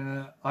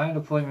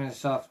appointment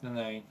this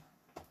afternoon,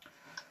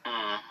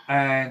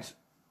 and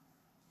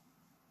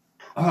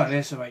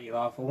this will make you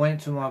laugh. I went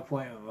to my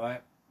appointment,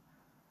 right?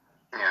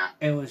 Yeah.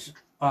 It was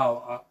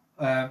I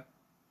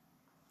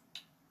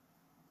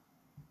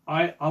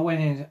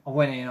went in.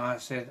 I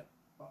said,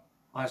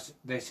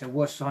 they said,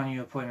 what time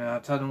your appointment? I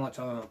told them what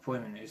time my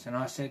appointment is, and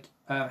I said,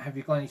 have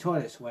you got any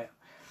toilets? Well,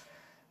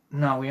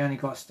 no, we only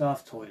got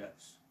staff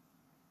toilets.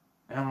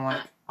 And I'm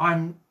like,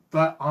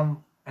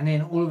 and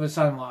then all of a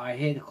sudden, I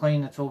hear the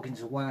cleaner talking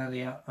to one of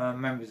the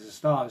members of the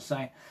staff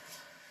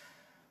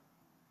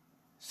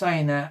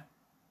saying that,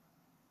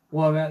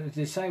 what about the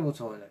disabled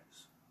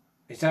toilets?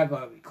 Is that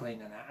got to be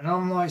cleaned and that? And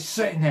I'm like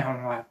sitting there,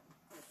 I'm like,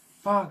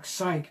 fuck's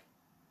sake.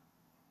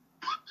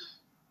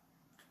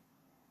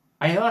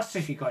 I asked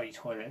if you got any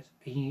toilets,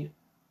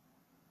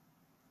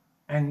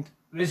 and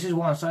this is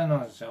what I'm saying to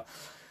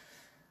myself.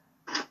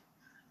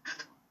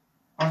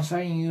 I'm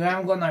saying you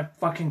haven't got no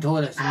fucking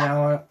toilets, and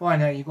now I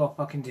find out you got a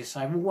fucking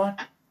disabled one.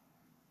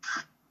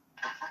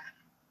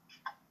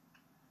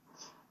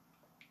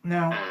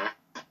 Now,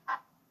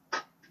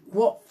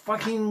 what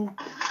fucking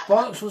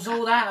bollocks was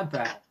all that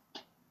about?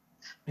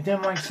 It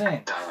didn't make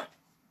sense.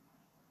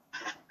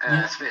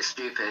 It's a bit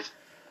stupid.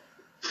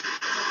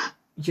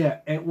 Yeah,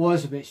 it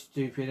was a bit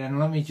stupid, and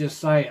let me just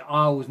say,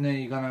 I was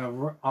really gonna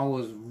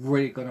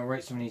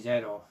rip somebody's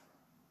head off.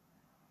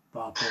 But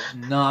I thought,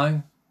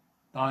 no.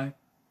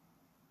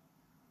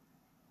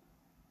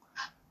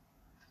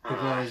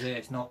 Because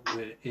it's not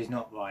good, it's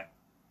not right.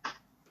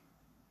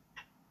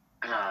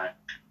 Alright.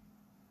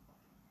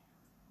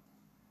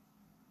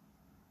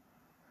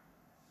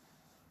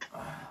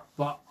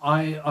 But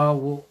I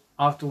will,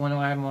 after when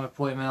I had my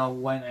appointment, I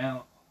went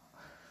out,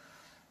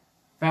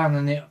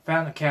 found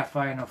the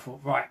cafe, and I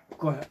thought, right,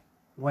 got it.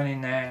 Went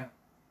in there,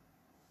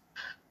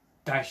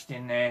 dashed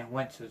in there,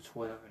 went to the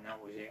toilet, and that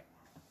was it.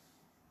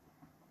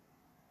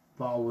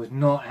 But I was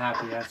not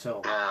happy at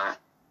all.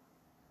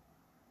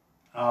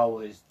 I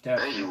was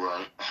definitely. You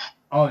weren't.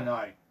 Oh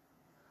no,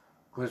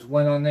 because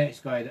when I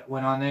next got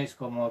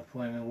my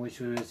appointment, which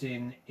was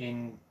in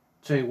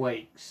 2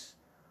 weeks,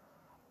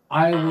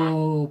 I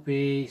will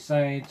be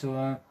saying to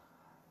them,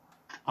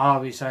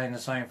 I'll be saying the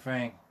same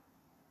thing.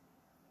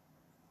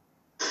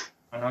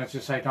 And I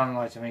just say, don't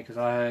lie to me, because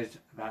I heard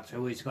about 2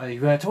 weeks ago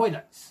you had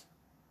toilets.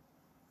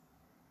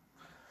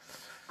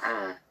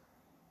 Mm.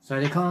 So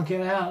they can't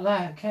get out of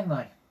that, can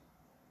they?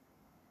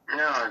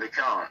 No, they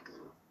can't.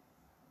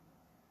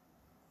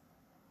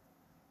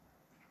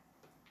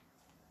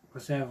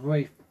 Because they're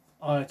really,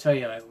 I tell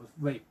you, it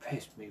really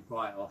pissed me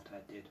right off,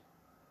 that did.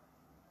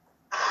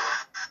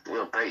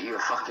 You'll bet you were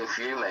fucking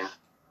fuming.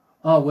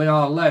 Oh, when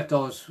I left,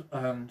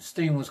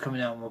 steam was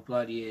coming out of my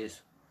bloody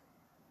ears.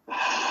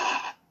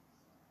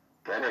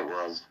 Bet it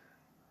was.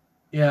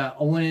 Yeah,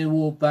 I wanted to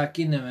walk back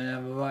in them and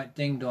have a right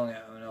ding dong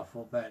at them, and I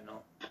thought, better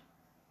not.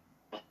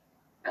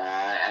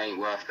 It ain't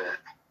worth it.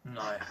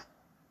 No,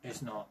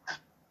 it's not.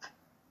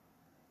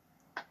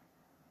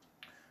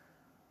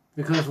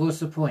 Because what's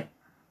the point?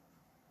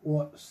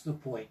 What's the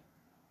point?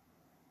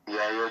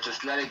 Yeah, you'll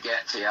just let it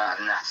get to you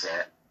and that's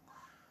it.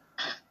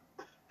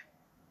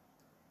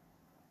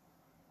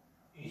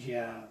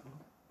 Yeah.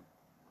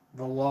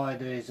 But what I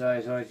do is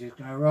I just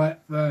go, right,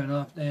 fair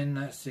enough, then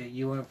that's it.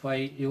 You wanna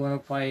play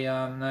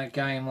that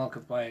game, I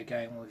could play a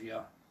game with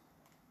you.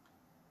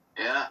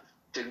 Yeah,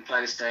 didn't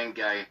play the same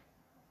game.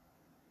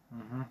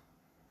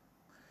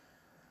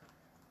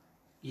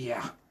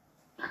 Yeah.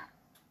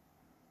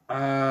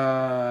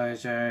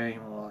 Is there any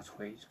more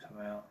tweets come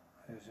out?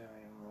 Is there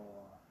any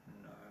more?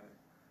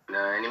 No.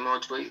 No, any more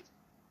tweets?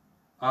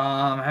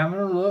 Having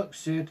a look,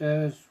 see if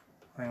there's,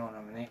 hang on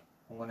a minute.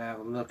 I'm gonna have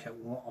a look at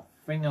what, I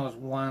think there was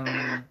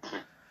one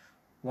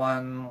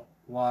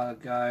while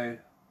ago.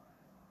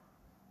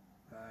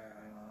 Hang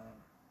on.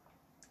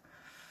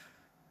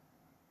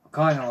 I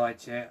kind of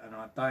liked it, and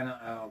I don't know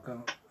how I'm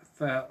gonna,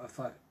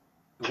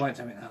 it won't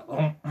take me that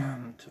long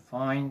to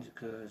find,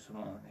 because I'm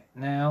on it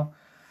now.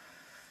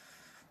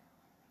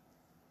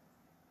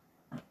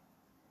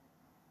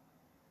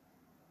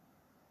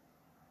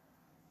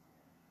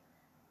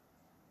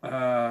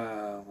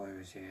 Where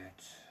is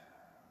it?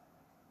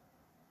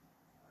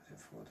 Was it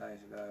 4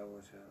 days ago?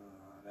 Was it?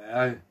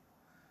 Oh,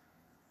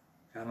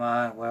 come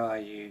on, where are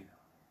you?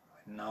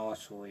 I know I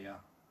saw you.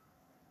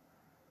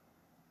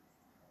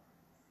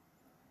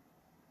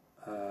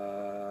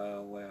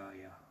 Where are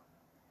you?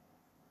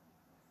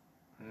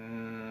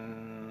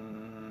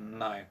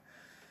 No.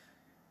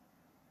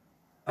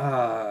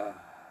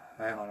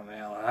 Hang on a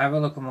minute. I'll have a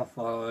look at my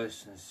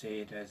followers and see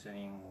if there's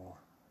any more.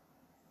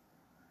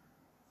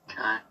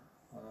 Okay.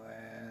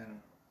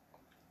 Fine.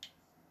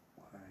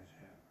 Where is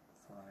it?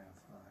 Fine.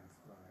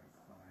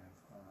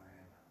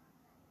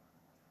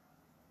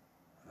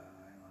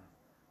 Hang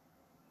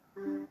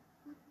on.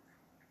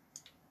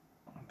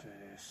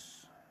 This.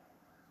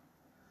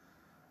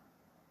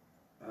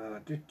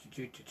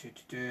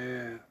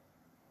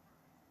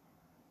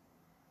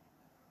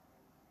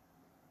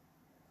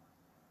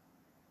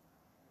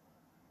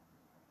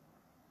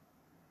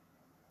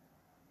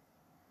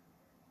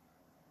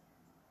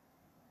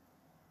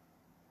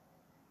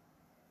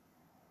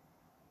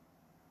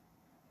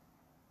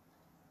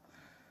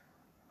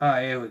 Oh,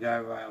 here we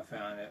go. Right, I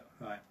found it.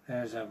 Right,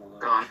 let's have a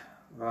look. Go on.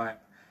 Right.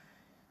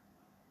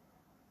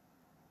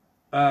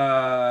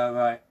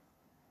 Right.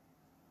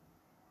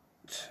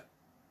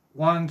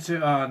 1,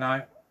 2. Oh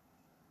no.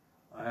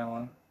 Hang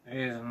on.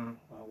 Here's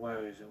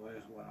where is it?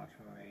 Where's the one I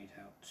can read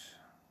out?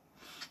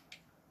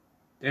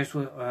 This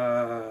was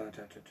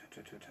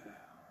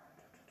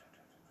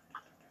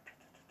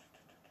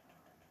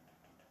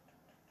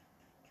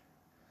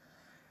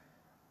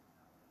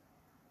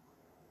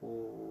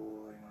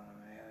Oh, hang on a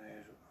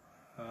minute.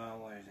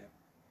 Where is it?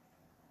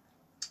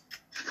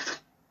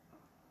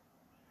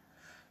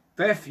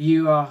 Beth,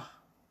 you are.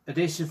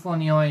 This is from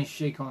the Iron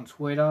Sheik on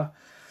Twitter.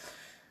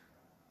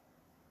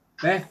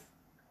 Beth,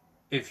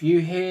 if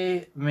you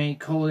hear me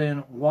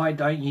calling, why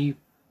don't you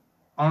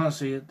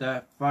answer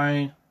the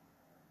phone?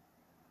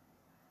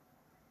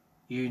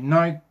 You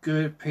no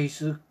good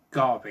piece of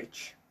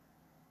garbage.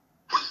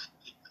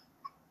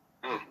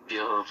 Oh,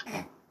 God.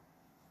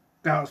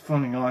 That was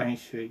from the Iron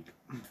Sheik.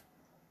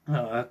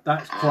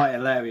 That's quite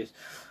hilarious.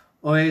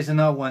 Oh, here's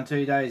another one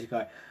 2 days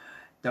ago.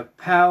 The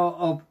power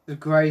of the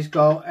Grace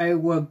Goal.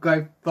 Everyone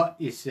go fuck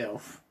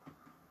yourself.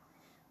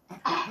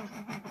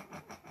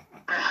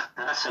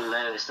 That's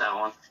hilarious, that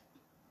one.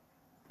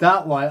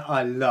 That one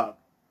I love.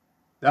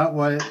 That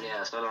one.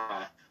 Yeah, so do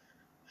I.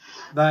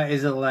 That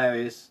is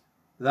hilarious.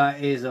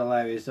 That is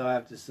hilarious, I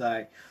have to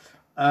say.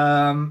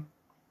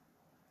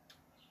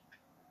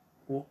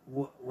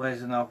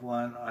 Where's another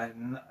one? Right.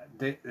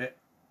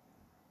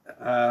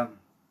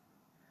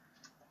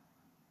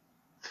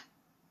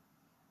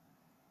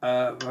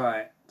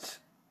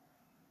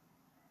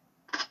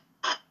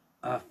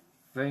 I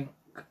think.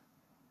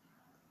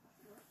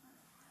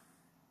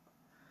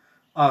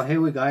 Oh,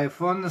 here we go.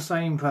 From the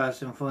same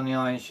person from the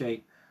Iron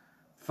Sheik.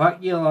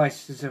 Fuck your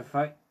license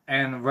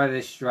and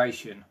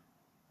registration.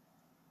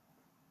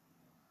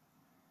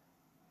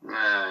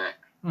 Right.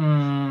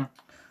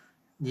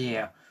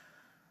 Yeah.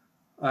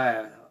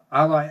 I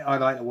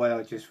like the way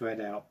I just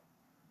read out.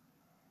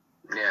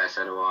 Yeah,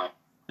 so do I.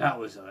 That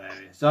was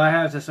hilarious. So I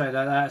have to say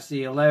that's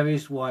the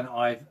hilarious one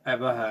I've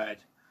ever heard.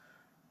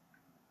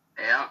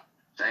 Yeah,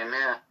 same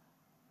here.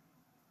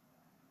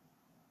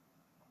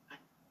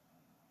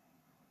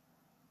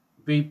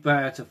 Be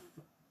better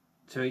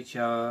to each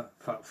other,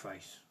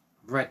 fuckface.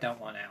 I've read that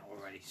one out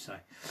already, so.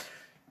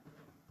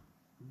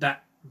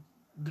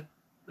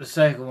 The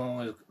second one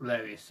was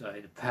hilarious, so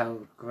the power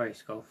of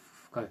grace, go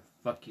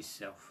fuck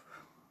yourself.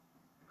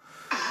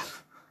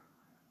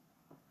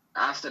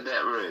 That's a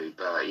bit rude,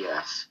 but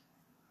yes.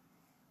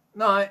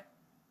 No,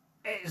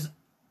 it's.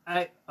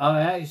 I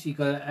actually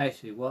got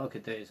what I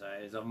could do is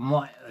I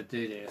might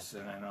do this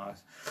and then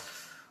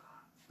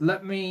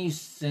let me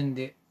send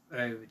it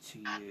over to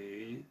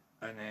you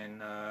and then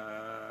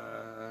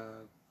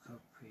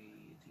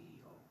copy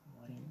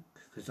the link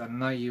because I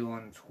know you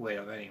on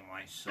Twitter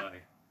anyway, so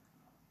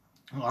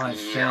I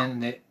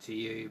send it to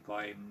you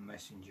by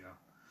messenger.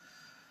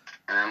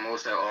 And I'm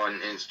also on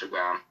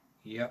Instagram.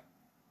 Yep.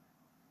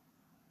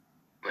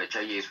 Which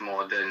I use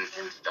more than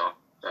Insta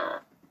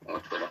or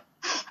Twitter.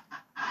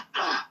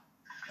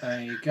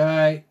 There you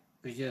go.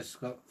 We just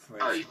got 3.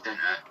 Oh, you didn't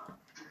know?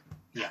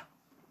 Yeah.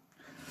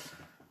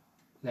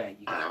 There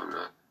you go. Oh,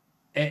 look.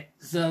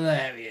 It's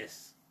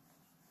hilarious.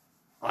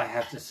 I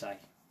have to say.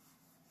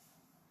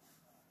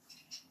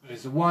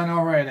 There's the one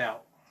I read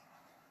out.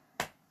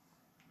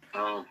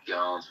 Oh,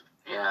 God.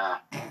 Yeah.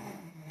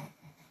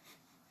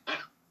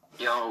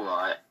 You're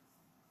alright.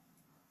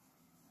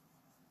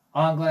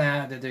 I'm gonna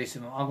have to do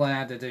some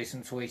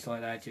tweets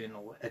like that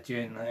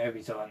during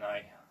every time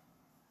I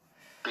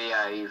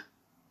Behave.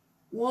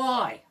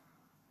 Why?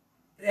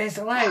 It's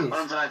hilarious.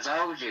 What have I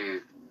told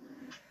you?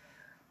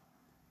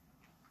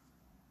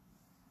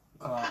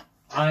 I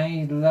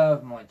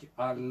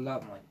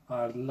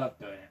love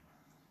doing it.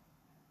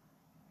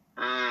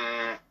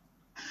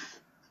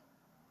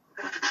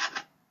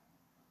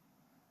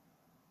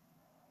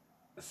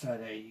 So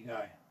there you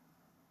go.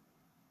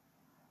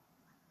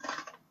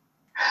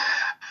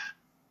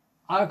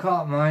 I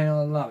can't mind,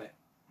 I love it.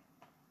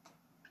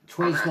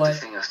 Tweets like... I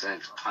think I was going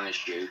to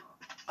punish you.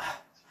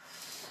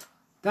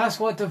 That's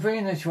what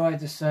Davina tried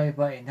to say,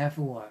 but it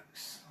never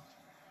works.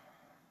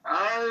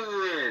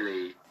 Oh,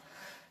 really?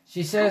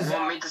 She says... You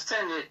want me to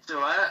send it to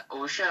her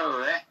or show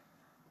her it?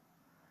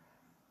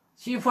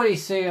 She'll probably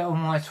see it on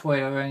my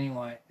Twitter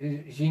anyway.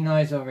 She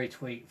knows I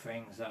retweet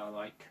things that I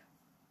like.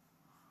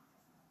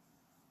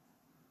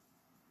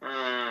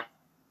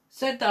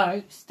 So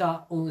don't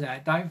start all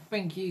that. Don't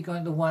think you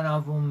got the one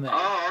up on me.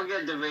 Oh, I'll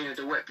get Davina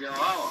to whip your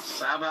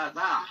ass. How about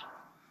that?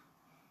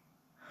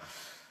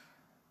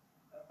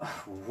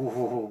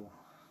 Whoa.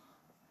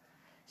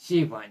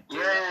 She won't do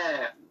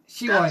that.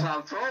 Yeah, that's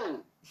our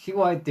fault. She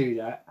won't do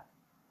that.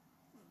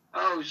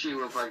 Oh, she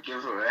will if I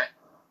give her it.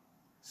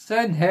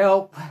 Send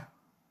help.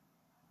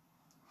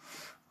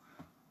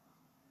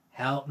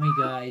 Help me,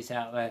 guys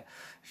out there.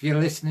 If you're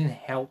listening,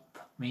 help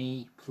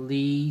me,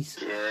 please.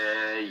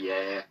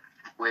 Yeah.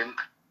 Wimp.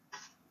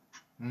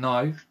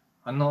 No,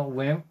 I'm not a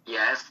wimp.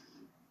 Yes.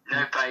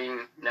 No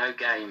pain, no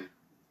game.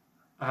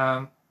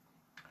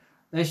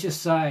 Let's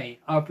just say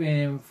I've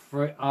been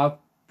through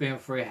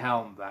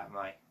hell and back,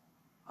 mate.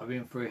 I've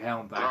been through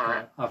hell and back.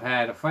 Right. I've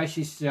had a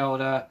fractured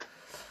shoulder,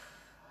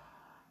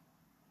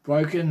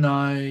 broken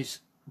nose,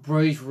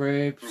 bruised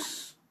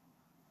ribs,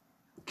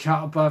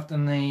 cut above the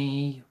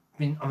knee.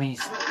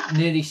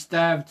 Nearly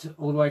stabbed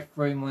all the way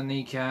through my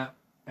kneecap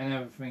and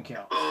everything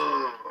else.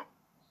 Oh,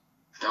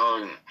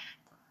 don't.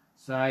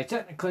 So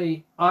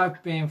technically,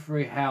 I've been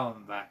through hell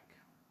and back.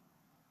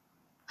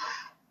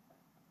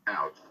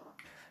 Ouch.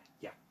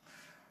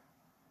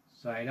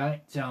 So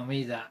don't tell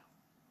me that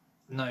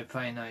no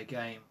pain, no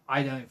game.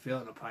 I don't feel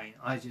the pain.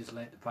 I just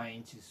let the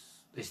pain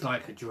it's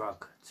like a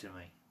drug to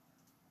me.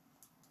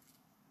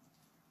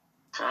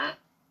 Okay.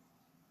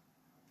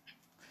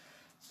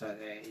 So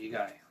there you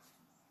go.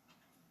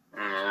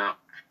 Yeah.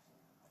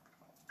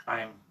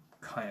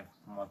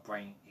 My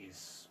brain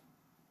is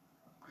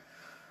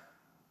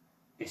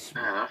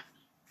Yeah.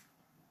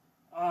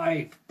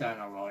 I've done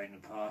a lot in the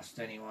past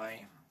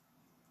anyway.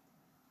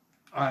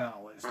 I know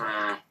what it's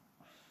like.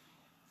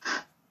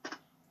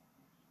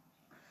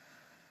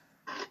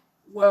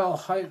 Well,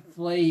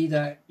 hopefully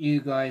that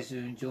you guys are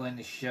enjoying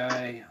the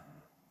show.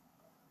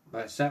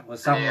 But except when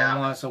someone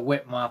wants to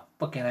whip my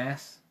fucking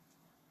ass.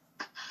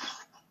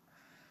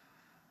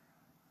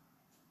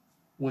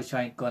 Which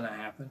ain't gonna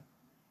happen.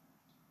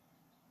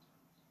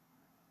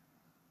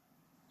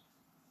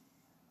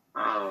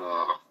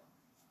 Oh.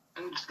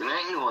 I'm just gonna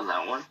ignore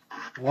that one.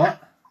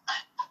 What?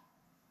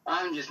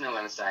 I'm just not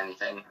gonna say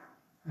anything.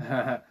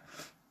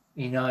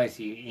 He knows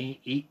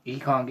he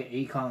can't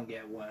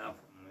get one up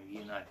on me,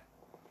 you know.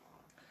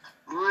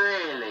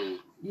 Really?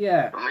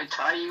 Yeah. Want me to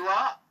tie you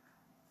up?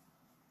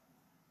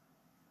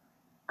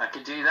 I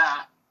could do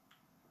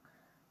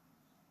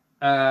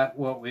that.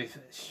 What, with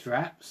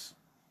straps?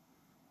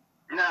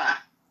 Nah,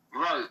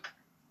 rope.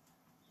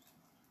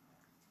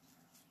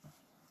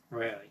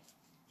 Really?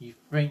 You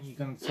think you're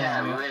gonna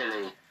tie me up? Yeah,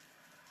 really.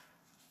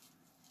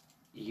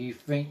 You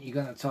think you're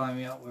gonna tie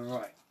me up with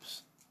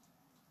ropes?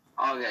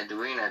 I'll get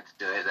Dorina to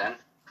do it then.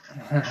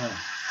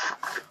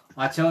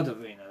 I told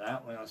Davina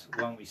that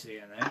when we see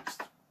her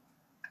next.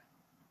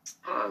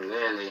 Oh,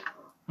 really?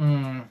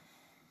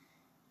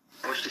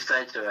 What'd she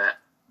say to it?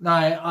 No,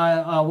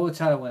 I will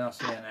tell her when I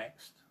see her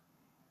next.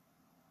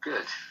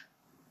 Good.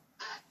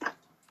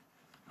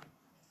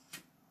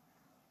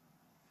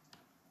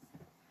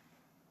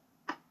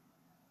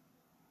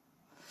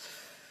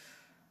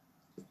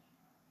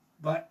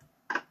 But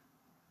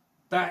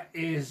that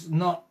is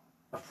not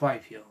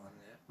appropriate on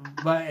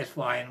it. But it's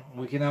fine.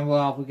 We can have a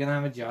laugh. We can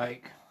have a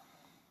joke.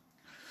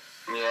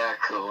 Yeah, of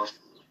course.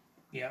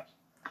 Yep.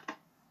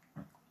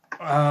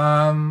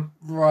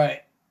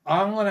 Right.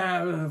 I'm gonna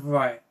have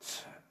what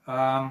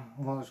I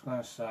was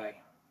gonna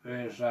say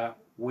is that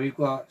we've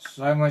got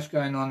so much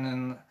going on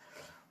and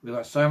we've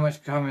got so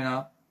much coming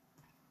up.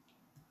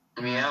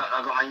 Yeah,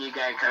 I've got my new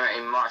game coming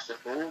in March the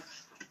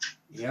 4th.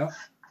 Yep.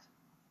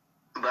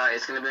 But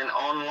it's going to be an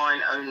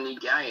online-only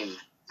game.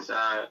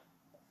 So,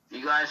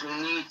 you guys will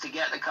need to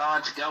get the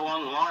card to go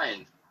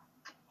online.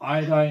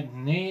 I don't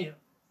need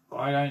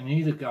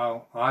to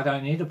go. I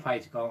don't need to pay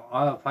to go.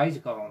 I'll pay to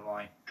go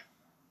online.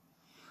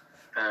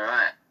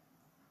 Alright.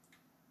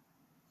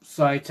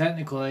 So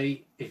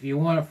technically, if you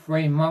want a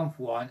 3-month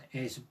one,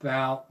 it's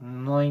about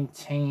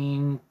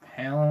 £19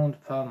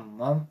 per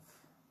month.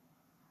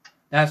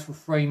 That's for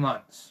 3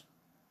 months.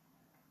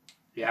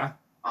 Yeah?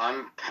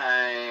 I'm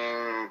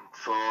paying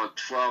for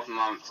 12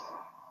 months.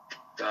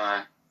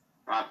 So,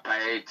 I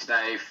paid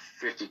today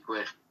 50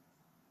 quid.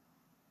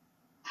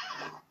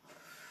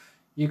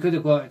 You could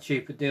have got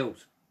cheaper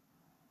deals.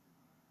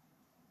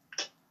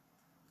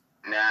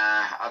 Nah,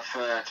 I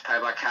prefer to pay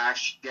by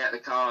cash, get the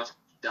card,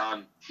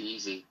 done,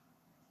 easy.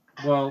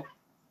 Well,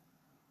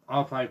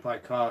 I'll pay by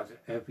card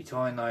every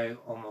time though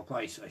on my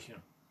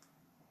PlayStation.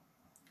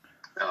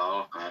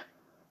 Oh, okay.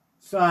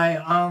 So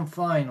I'm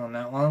fine on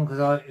that one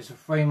because it's a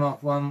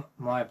 3-month one.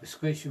 My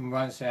prescription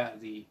runs out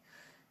at the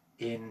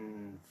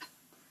end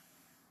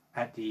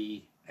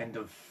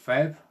of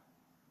Feb,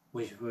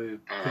 which will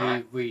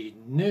be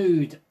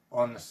renewed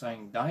on the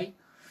same day.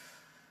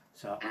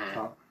 So I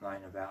can't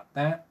complain about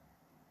that.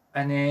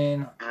 And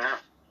then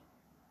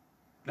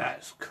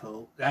that's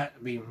cool.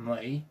 That'd be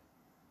me.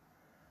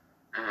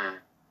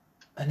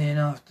 And then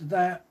after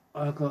that,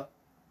 I've got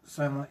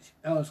so much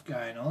else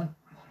going on.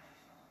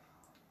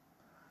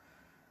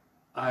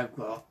 I've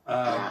got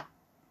my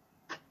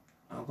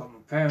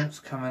parents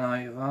coming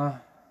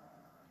over,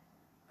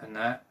 and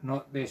that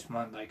not this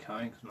Monday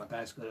coming because my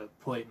dad's got an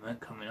appointment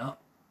coming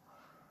up.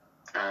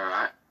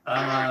 Alright.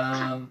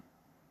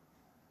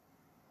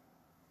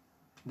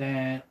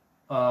 Then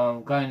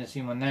I'm going to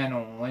see my nan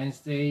on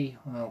Wednesday,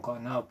 and I've got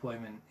another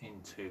appointment in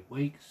 2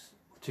 weeks.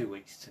 2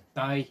 weeks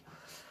today,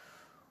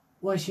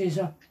 which is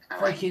a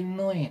freaking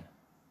annoying.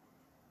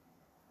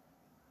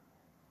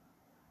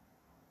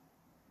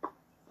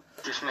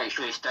 Just make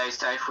sure you stay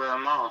safe with a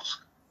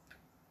mask.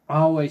 I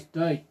always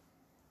do.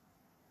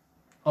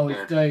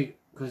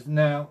 Because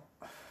now,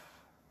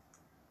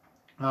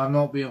 I'm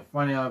not being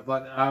funny,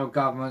 but our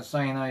government's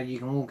saying that you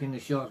can walk in the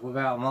shops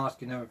without a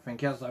mask and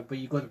everything else, but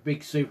you've got the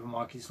big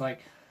supermarkets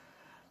like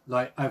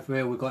over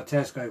here we've got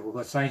Tesco, we've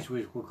got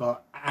Sainsbury's, we've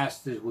got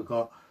Asda's, we've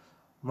got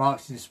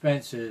Marks and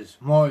Spencer's,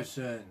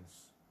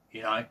 Morrison's,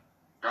 you know.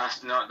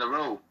 That's not the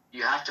rule.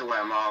 You have to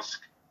wear a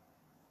mask.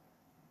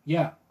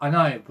 Yeah, I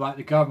know, but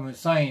the government's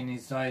saying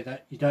is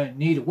that you don't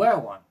need to wear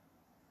one.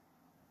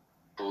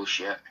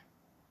 Bullshit.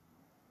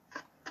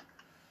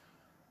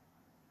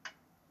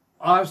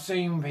 I've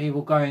seen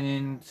people going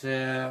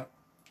into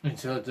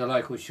the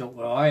local shop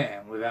where I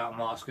am without a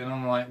mask, and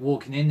I'm like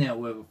walking in there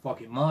with a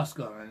fucking mask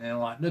on, and they're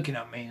like looking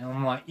at me, and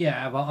I'm like,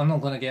 yeah, but I'm not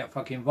gonna get a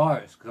fucking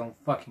virus because I'm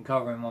fucking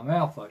covering my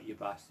mouth up, you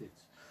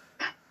bastards.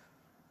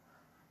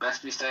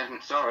 Best be safe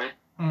than sorry.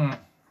 And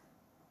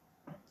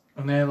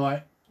they're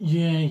like,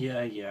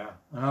 yeah.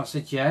 And I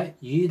said, yeah,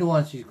 you're the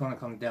ones who's gonna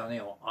come down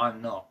here,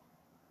 I'm not.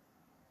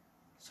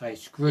 So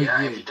screw you.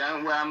 If you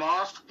don't wear a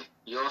mask,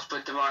 you'll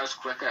spread the virus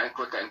quicker and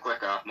quicker and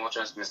quicker, more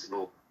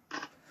transmissible.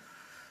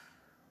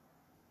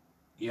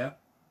 Yep.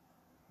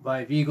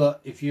 But if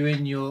you're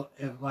in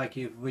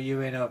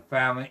a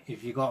family,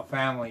 if you got a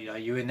family,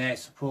 you're in their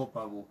support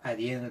bubble. At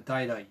the end of the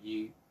day,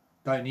 you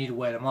don't need to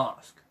wear the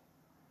mask.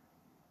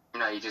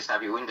 No, you just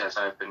have your windows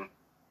open.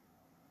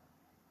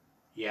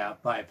 Yeah,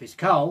 but if it's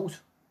cold,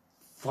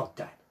 fuck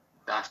that.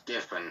 That's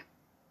different.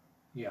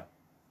 Yeah.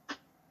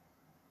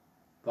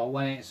 But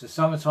when it's the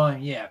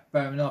summertime, yeah,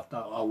 fair enough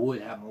though, I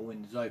would have my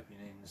windows open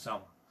in the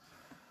summer.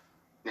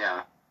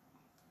 Yeah.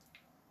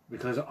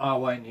 Because I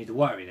won't need to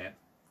worry then.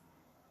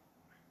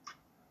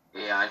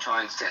 Yeah, I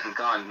try and sit in the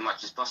garden as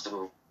much as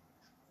possible.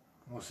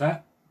 What's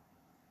that?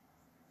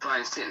 Try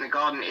and sit in the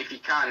garden if you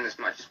can as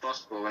much as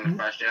possible in the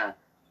fresh air.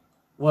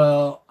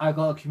 Well, I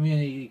got a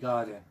community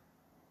garden.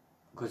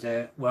 Because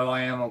where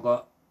I am,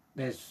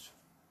 there's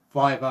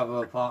 5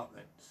 other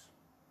apartments.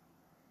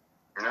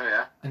 Oh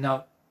yeah. And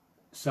now,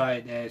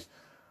 so there's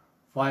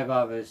 5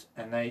 others,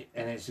 and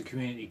it's a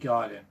community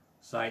garden.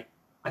 So I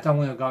don't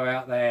want to go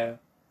out there,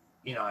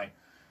 you know.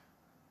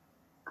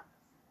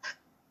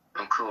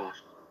 Of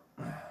course.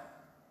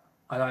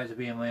 I like to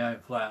be in my own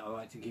flat. I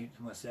like to keep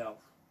to myself.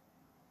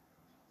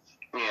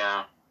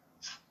 Yeah.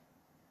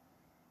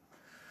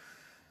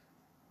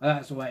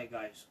 That's the way it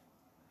goes.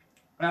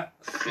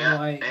 That's the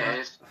way it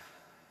goes. Is.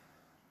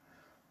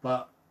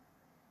 But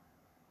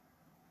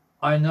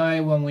I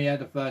know when we had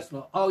the first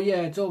lot. Oh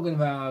yeah, talking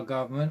about our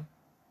government,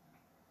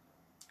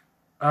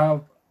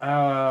 our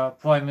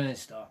Prime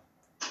Minister,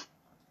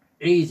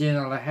 he's in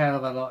a hell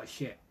of a lot of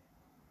shit.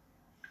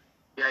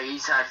 Yeah,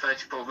 he's had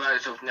 34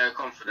 votes of no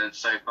confidence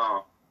so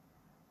far.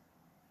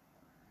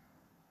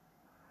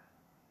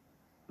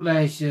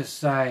 Let's just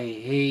say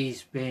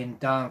he's been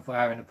done for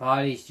having the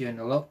parties during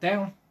the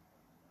lockdown.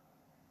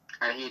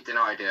 And he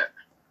denied it.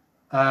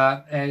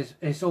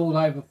 It's all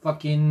over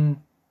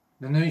fucking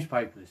the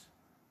newspapers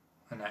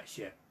and that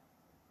shit.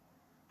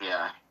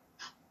 Yeah.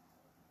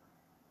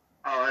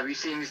 Oh, have you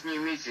seen this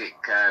new music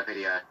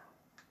video?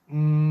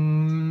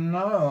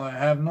 No, I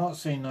have not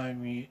seen no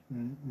new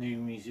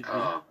music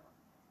video. Oh,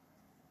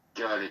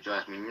 God, it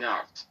drives me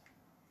nuts.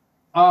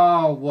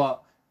 Oh,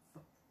 what?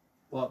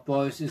 What,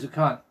 Boris is a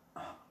cunt?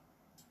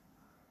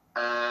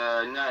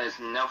 No, there's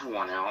another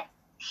one out,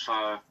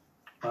 so...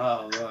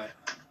 Oh, right.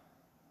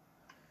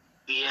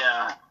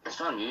 Yeah,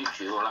 it's on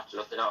YouTube, I'll have to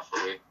look it up for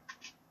you.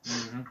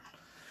 Mm-hmm.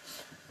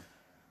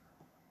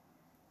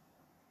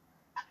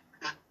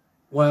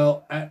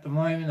 Well, at the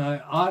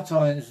moment, our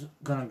time's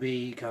going to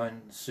be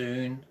coming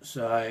soon,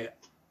 so...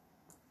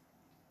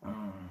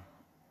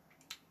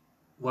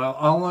 Well,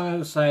 I want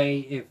to say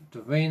if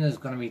Davina's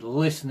going to be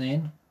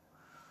listening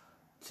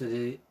to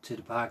the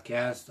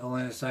podcast, I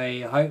want to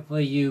say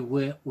hopefully you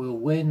will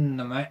win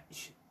the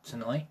match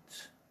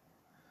tonight.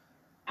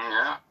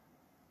 Yeah.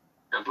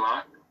 Good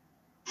luck.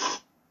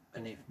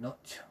 And if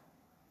not,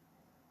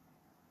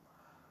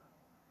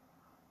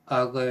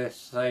 I'm going to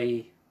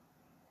say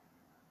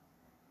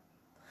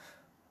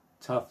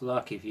tough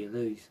luck if you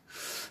lose.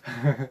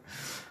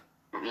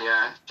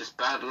 Yeah, just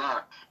bad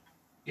luck.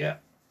 Yeah.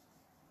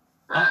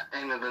 At the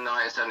end of the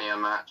night, it's only a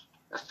match.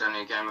 That's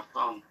only a game of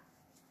fun.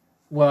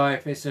 Well,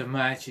 if it's a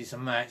match, it's a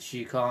match.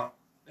 You can't.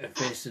 If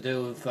it's to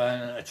do with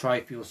a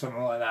trophy or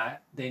something like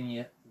that, then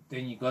you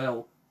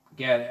gotta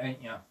get it,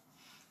 ain't you?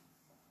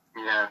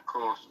 Yeah, of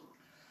course.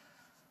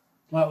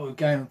 Like with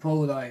game of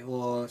pool though,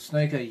 or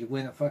snooker, you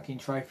win a fucking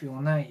trophy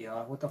on that. You're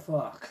like, what the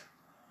fuck?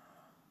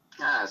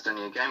 Yeah, it's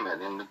only a game at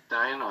the end of the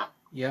day, isn't it?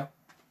 Yep.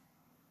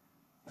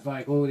 It's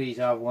like all these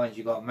other ones.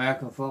 You got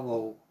American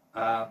football.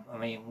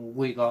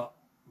 We got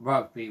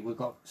rugby. We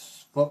got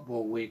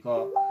football. We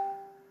got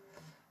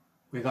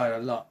a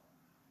lot,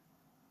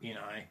 you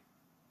know.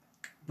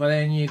 But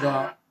then you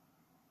got,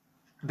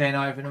 then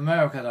over in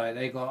America though,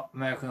 they got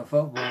American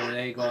football,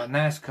 they got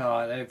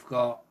NASCAR, they've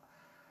got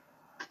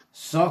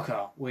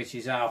soccer, which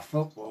is our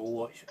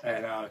football, which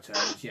at our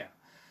terms, yeah.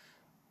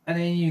 And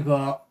then you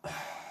got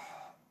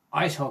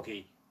ice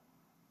hockey,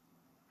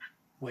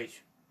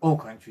 which all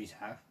countries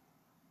have.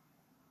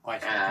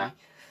 Ice hockey.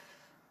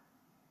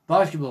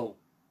 Basketball.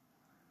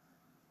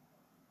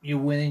 You're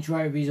winning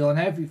trophies on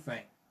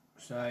everything.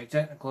 So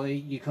technically,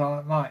 you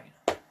can't moan.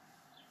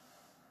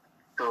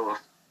 Cool.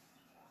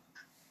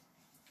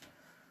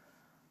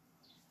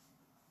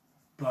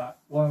 But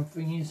one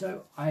thing is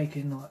though, I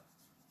cannot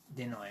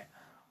deny it.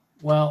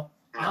 Well,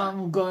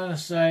 I'm gonna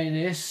say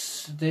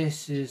this.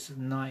 This is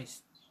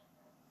nice.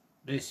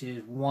 This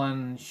is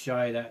one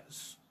show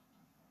that's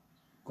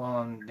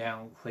gone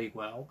down pretty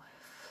well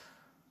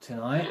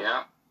tonight.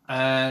 Yeah.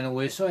 And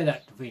we're sorry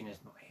that Davina's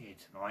not here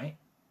tonight.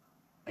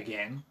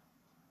 Again.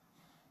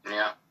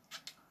 Yeah.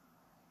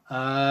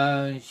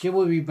 She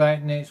will be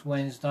back next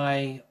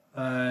Wednesday,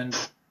 and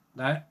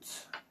that.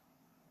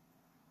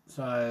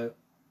 So,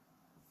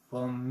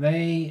 from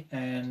me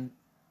and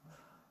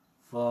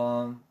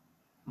from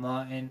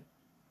Martin,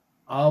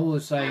 I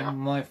will say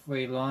my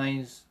 3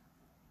 lines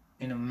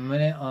in a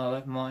minute. I'll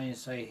let Martin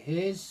say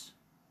his.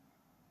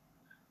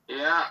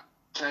 Yeah.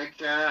 Take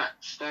care.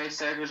 Stay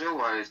safe as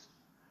always.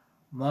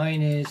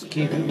 Mine is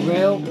keep it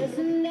real.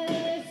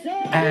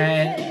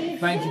 And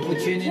thank you for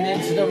tuning in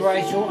to the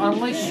Rachel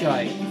Unleashed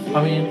show.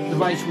 The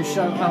Rachel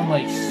Show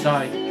Unleashed.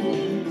 So,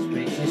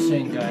 speak to you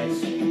soon,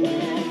 guys.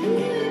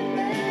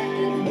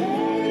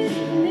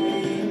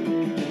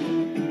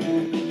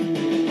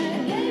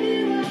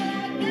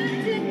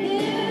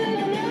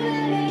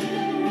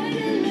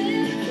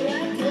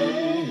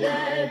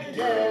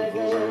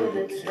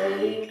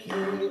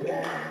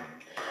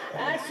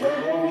 I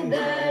told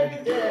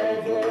that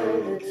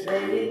devil to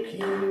take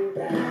you